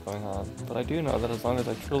don't know what's going on, but I do know that as long as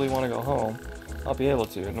I truly want to go home, I'll be able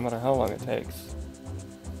to, no matter how long it takes.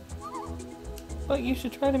 But you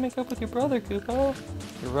should try to make up with your brother, Kupo.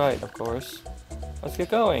 You're right, of course. Let's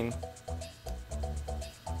get going.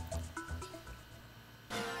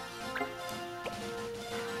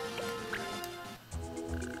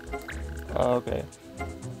 Okay.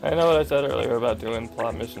 I know what I said earlier about doing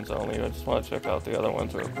plot missions only. I just want to check out the other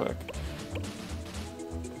ones real quick.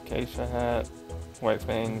 Acacia hat, white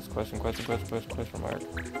fangs, question mark.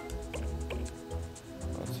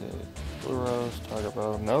 Let's see. Blue rose, target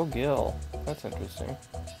bow, no gill. That's interesting.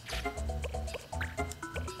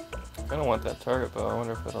 I don't want that target bow. I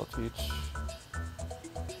wonder if it'll teach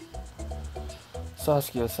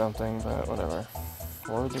Saskia something, but whatever.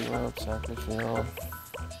 Lordly robe, sacred shield.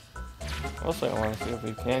 Also, I want to see if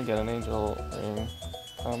we can get an angel ring.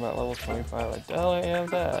 Combat level 25. I doubt I have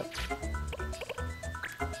that.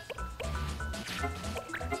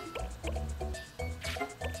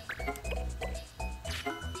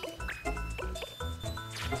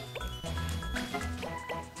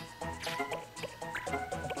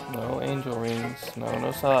 No angel rings. No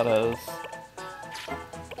Nosadas.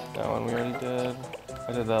 That one we already did.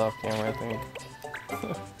 I did that off camera, I think.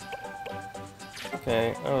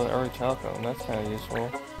 Okay, oh, the Orichalcum, that's kind of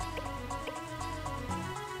useful.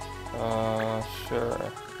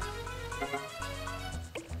 Sure.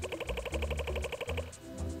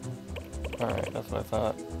 Alright, that's what I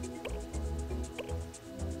thought.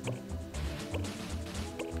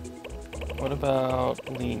 What about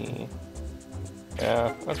Leanie?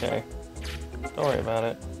 Yeah, okay. Don't worry about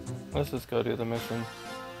it. Let's just go do the mission.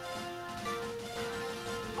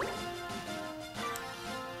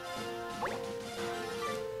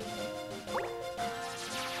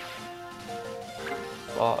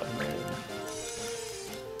 God, man.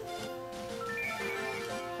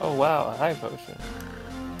 Oh wow, a high potion.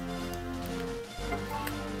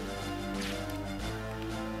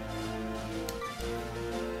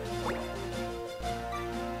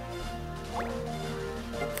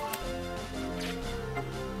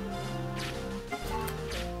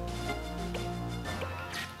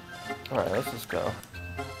 Alright, let's just go.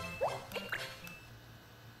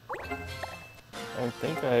 I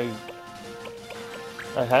think I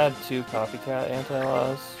had 2 copycat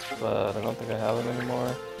anti-laws, but I don't think I have them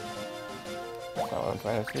anymore. That's not what I'm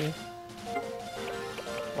trying to see.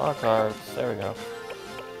 Law cards, there we go.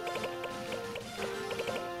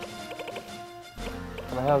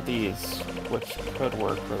 And I have these, which could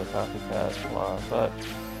work for the copycat law, but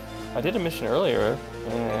I did a mission earlier,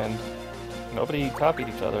 and nobody copied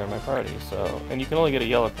each other in my party, so... And you can only get a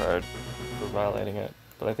yellow card for violating it.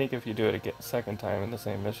 But I think if you do it a second time in the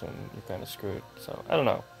same mission, you're kind of screwed. So, I don't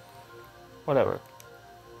know. Whatever.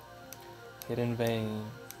 Hidden vein.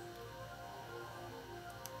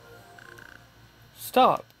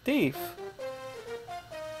 Stop! Thief!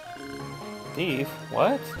 Thief?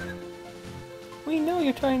 What? We know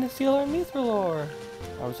you're trying to steal our mithril ore!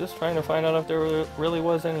 I was just trying to find out if there really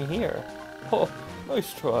was any here. Oh,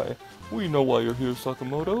 nice try. We know why you're here,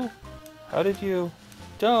 Sakamoto. How did you...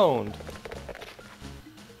 Don't!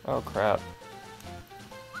 Oh crap.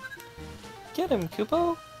 Get him,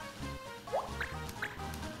 Kupo!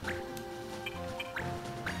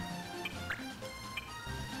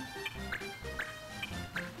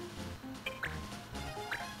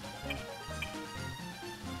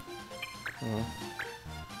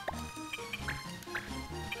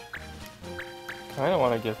 Kinda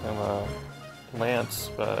wanna give him a lance,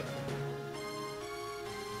 but...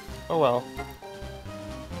 Oh well.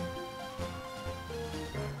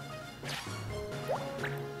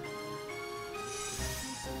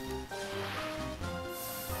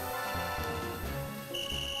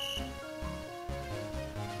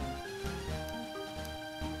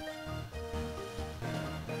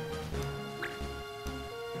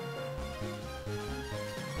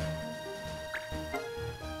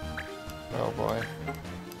 Oh boy.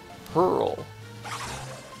 Pearl.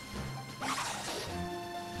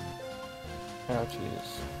 Oh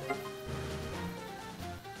jeez.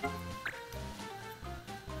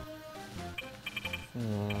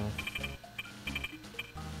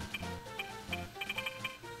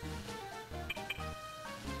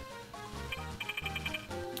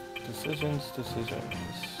 Decisions.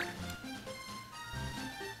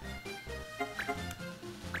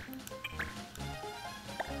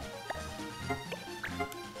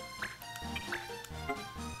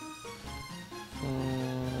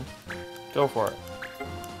 Go for it.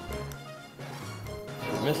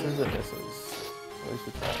 If it misses, it misses. At least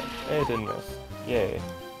we tried. Hey, it didn't miss. Yay.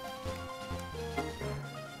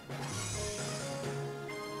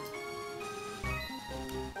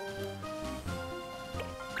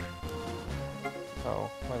 Oh,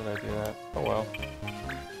 why did I do that? Oh well.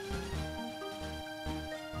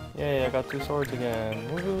 Yay, I got 2 swords again.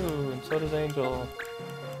 Woohoo! And so does Angel.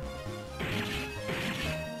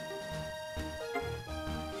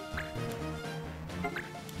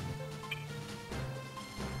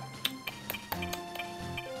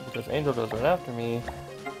 Because Angel goes right after me.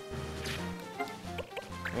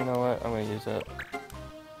 You know what? I'm gonna use it.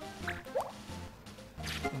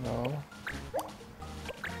 No.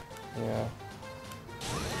 Yeah.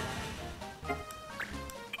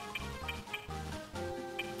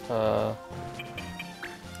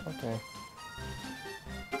 Okay.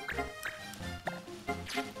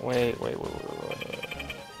 Wait.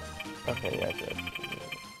 Okay, yeah, good.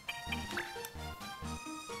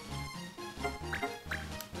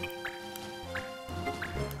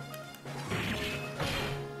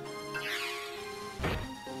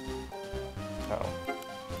 Oh.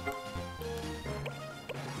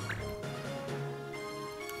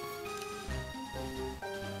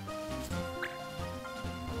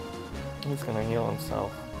 He's gonna heal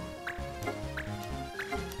himself.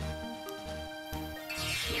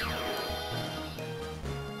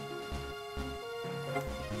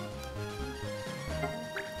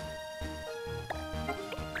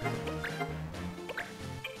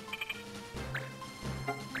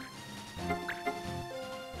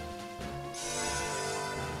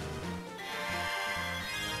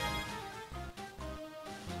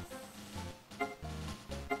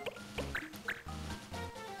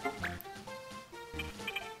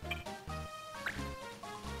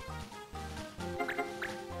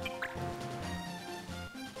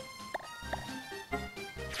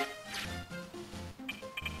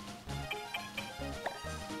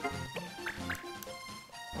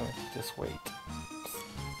 Just wait.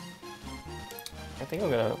 I think I'm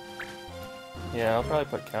gonna... Yeah, I'll probably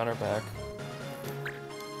put counter back.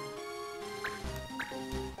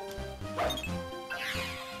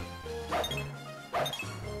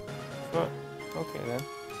 Oh, okay then.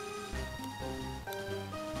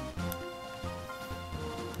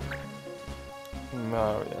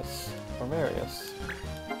 Marius. Or Marius.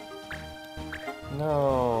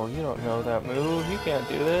 No, you don't know that move. You can't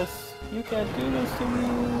do this. You can't do this to me.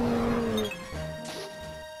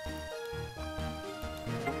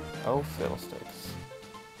 Oh, fiddlesticks.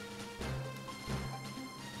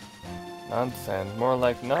 Nonsense. More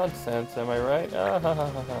like nonsense, am I right? Ah, ha, ha,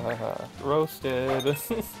 ha, ha, ha. Roasted.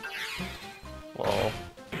 Lol.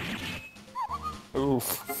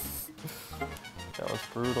 Oof. That was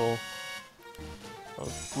brutal. That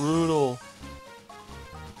was brutal.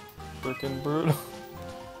 Freaking brutal.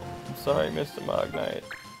 I'm sorry, Mr. Magnite.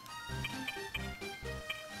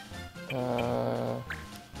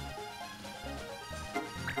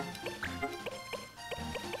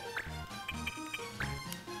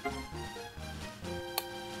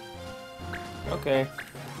 Okay.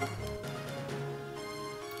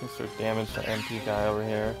 Insert damage to MP guy over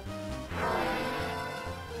here.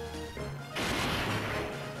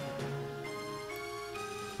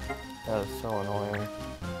 That is so annoying.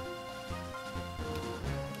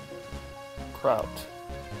 Kraut.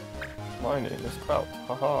 My name is Kraut.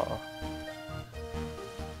 Haha.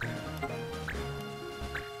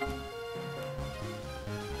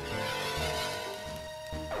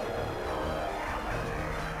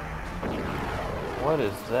 What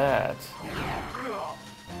is that?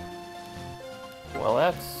 Well,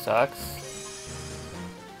 that sucks.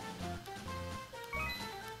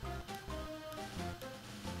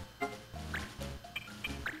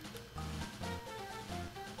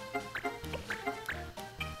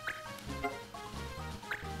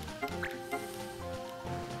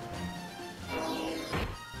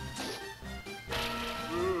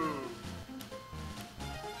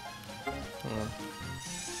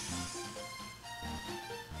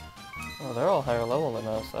 Oh, they're all higher level than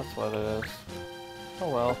us, that's what it is. Oh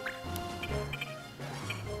well.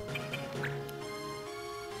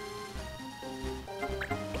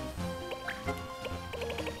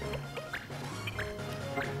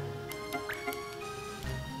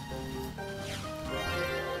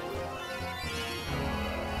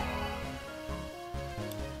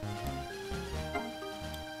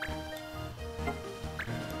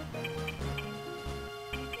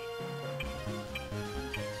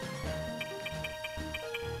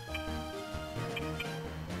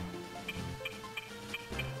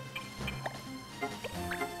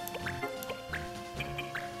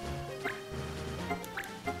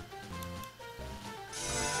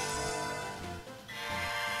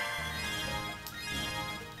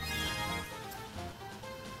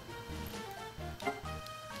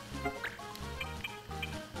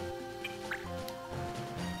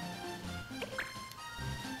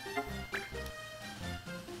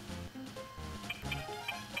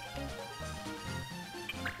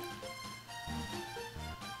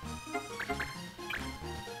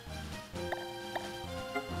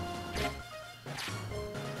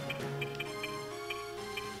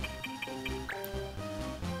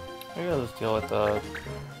 Maybe I'll just deal with the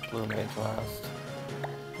blue mage last.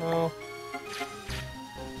 No.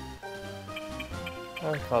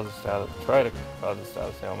 I'll cause a status. Try to cause a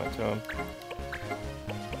status ailment to him.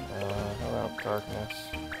 How about darkness?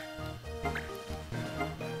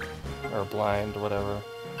 Or blind, whatever.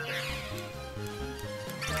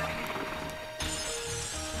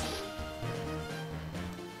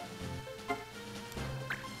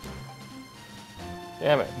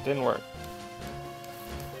 Damn it, it didn't work.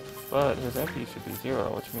 But his MP should be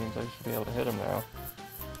 0, which means I should be able to hit him now.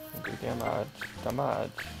 And do damage.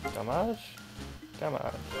 Damage. Damage?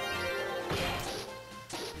 Damage.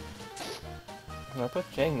 And I put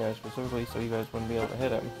Jang there specifically so you guys wouldn't be able to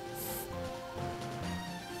hit him.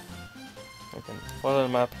 I can follow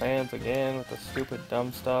my plans again with the stupid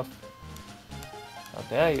dumb stuff. How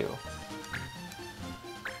dare you?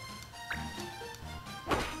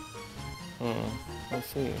 I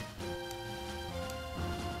see.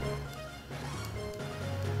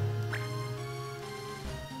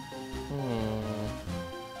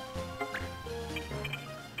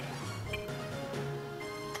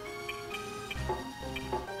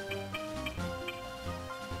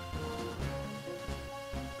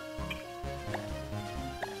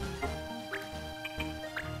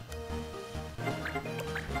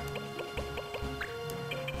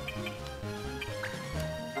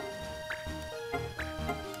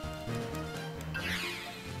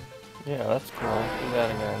 Yeah, that's cool. Do that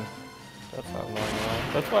again. That's not normal.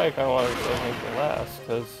 That's why I kind of wanted to save Hank last,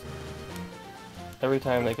 because every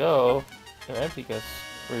time they go, their MP gets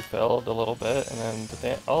refilled a little bit, and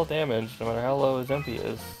then all damage, no matter how low his MP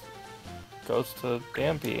is, goes to the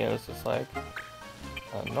MP, and it's just like,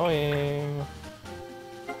 annoying.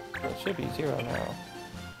 It should be 0 now.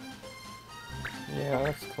 Yeah,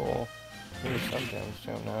 that's cool. Maybe some damage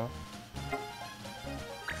to him now.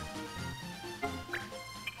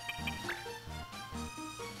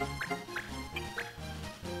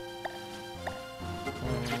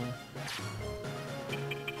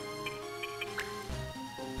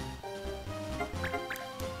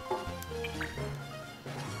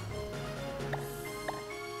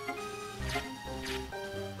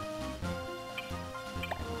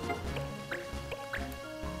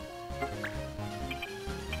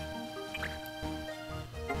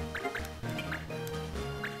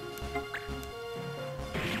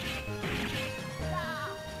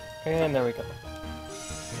 And there we go.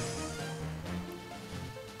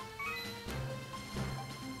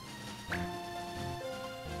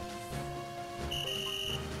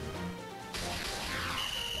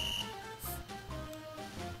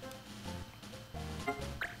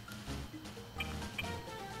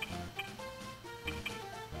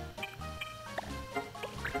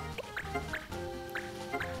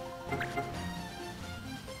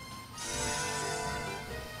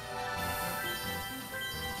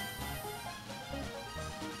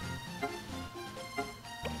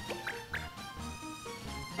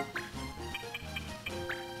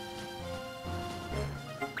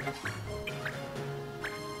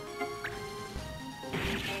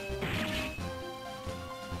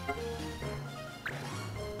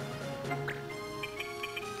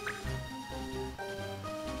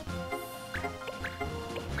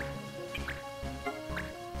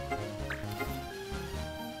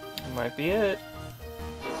 Might be it.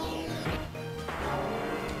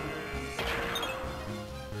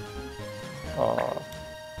 Aw.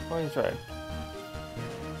 Well, he's right.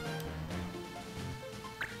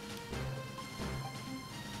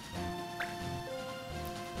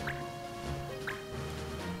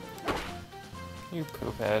 You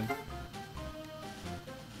poophead.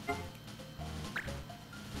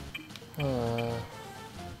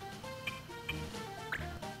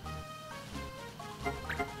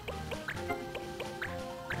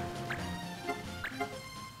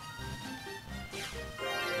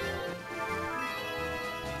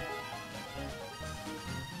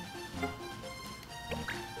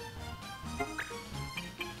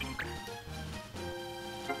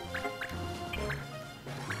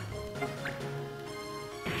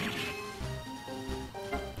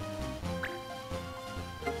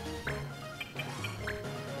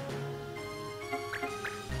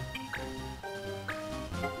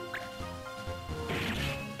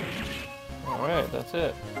 Alright, that's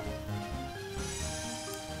it.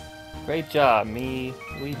 Great job, me.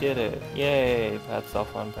 We did it. Yay! Pat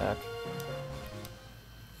self on back.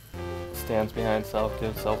 Stands behind self,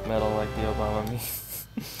 gives self medal like the Obama me.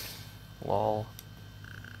 Lol.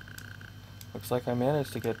 Looks like I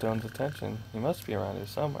managed to get Doan's attention. He must be around here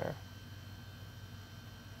somewhere.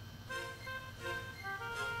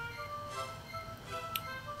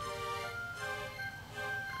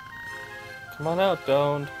 Come on out,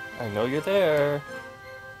 Doan. I know you're there.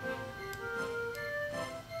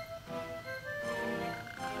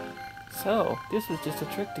 So, this is just a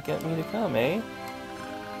trick to get me to come, eh?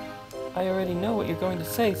 I already know what you're going to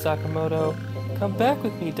say, Sakamoto. Come back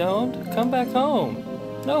with me, Doan. Come back home.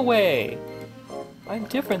 No way! I'm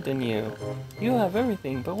different than you. You have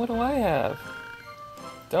everything, but what do I have?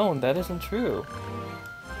 Doan, that isn't true.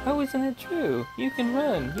 How isn't it true? You can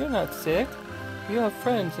run. You're not sick. You have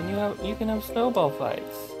friends, and you can have snowball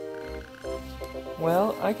fights.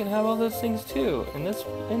 Well, I can have all those things too, in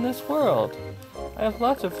this world. I have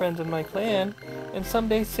lots of friends in my clan, and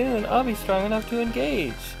someday soon I'll be strong enough to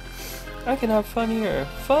engage. I can have fun here.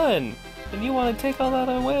 Fun! And you want to take all that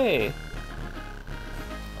away.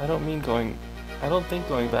 I don't think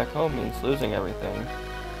going back home means losing everything.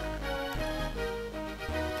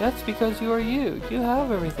 That's because you are you. You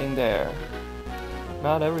have everything there.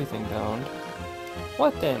 Not everything, Doan.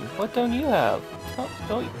 What then? What don't you have?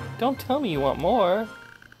 Don't tell me you want more.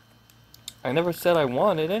 I never said I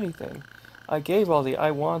wanted anything. I gave all the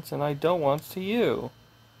I wants and I don't wants to you.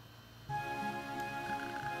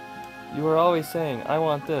 You were always saying, I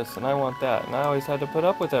want this and I want that, and I always had to put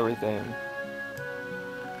up with everything.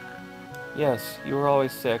 Yes, you were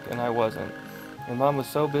always sick and I wasn't. And Mom was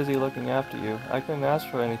so busy looking after you, I couldn't ask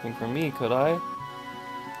for anything from me, could I?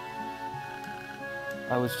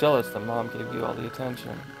 I was jealous that Mom gave you all the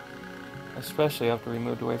attention. especially after we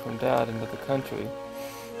moved away from Dad into the country.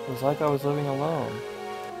 It was like I was living alone.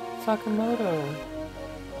 Sakamoto!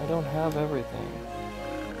 I don't have everything.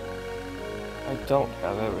 I don't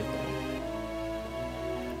have everything.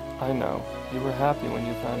 I know. You were happy when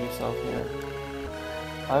you found yourself here.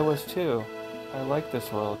 I was too. I like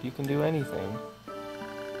this world. You can do anything.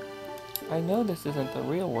 I know this isn't the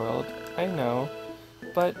real world. I know.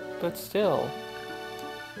 But still.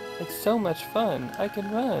 It's so much fun. I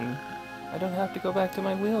can run. I don't have to go back to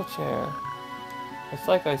my wheelchair. It's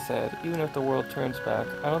like I said, even if the world turns back,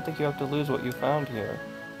 I don't think you have to lose what you found here.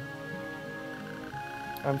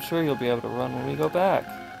 I'm sure you'll be able to run when we go back.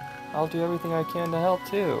 I'll do everything I can to help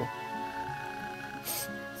too.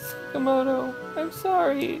 Sakamoto, I'm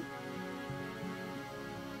sorry.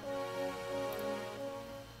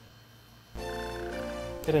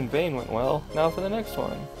 Hit in Vain went well. Now for the next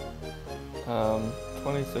one.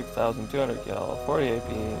 26,200 gal, 48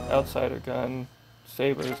 beam, outsider gun,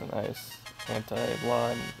 sabers and ice, anti-law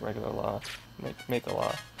and regular law, make a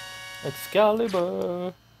law.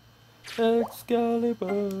 Excalibur!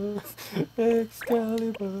 Excalibur!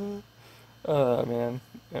 Excalibur! Man.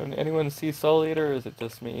 Anyone see Soul Eater, or is it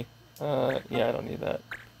just me? Yeah, I don't need that.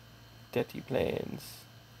 Detty Plains.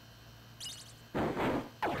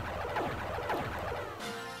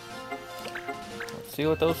 Let's see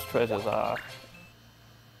what those treasures are.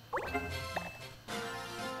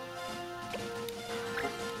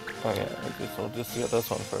 Oh yeah, I guess we'll just get this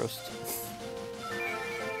one first.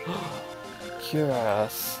 Cure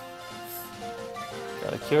ass.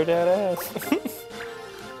 Gotta cure that ass.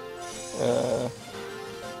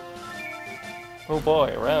 Oh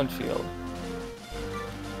boy, round shield.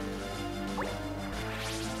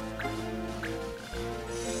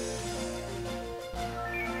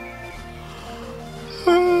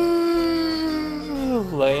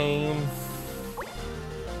 Lame.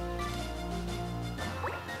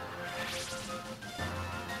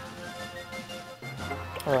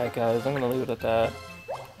 Alright guys, I'm gonna leave it at that.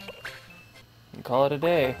 And call it a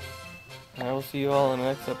day. And I will see you all in the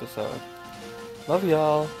next episode. Love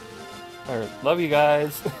y'all. Or, love you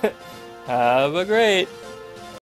guys. Have a great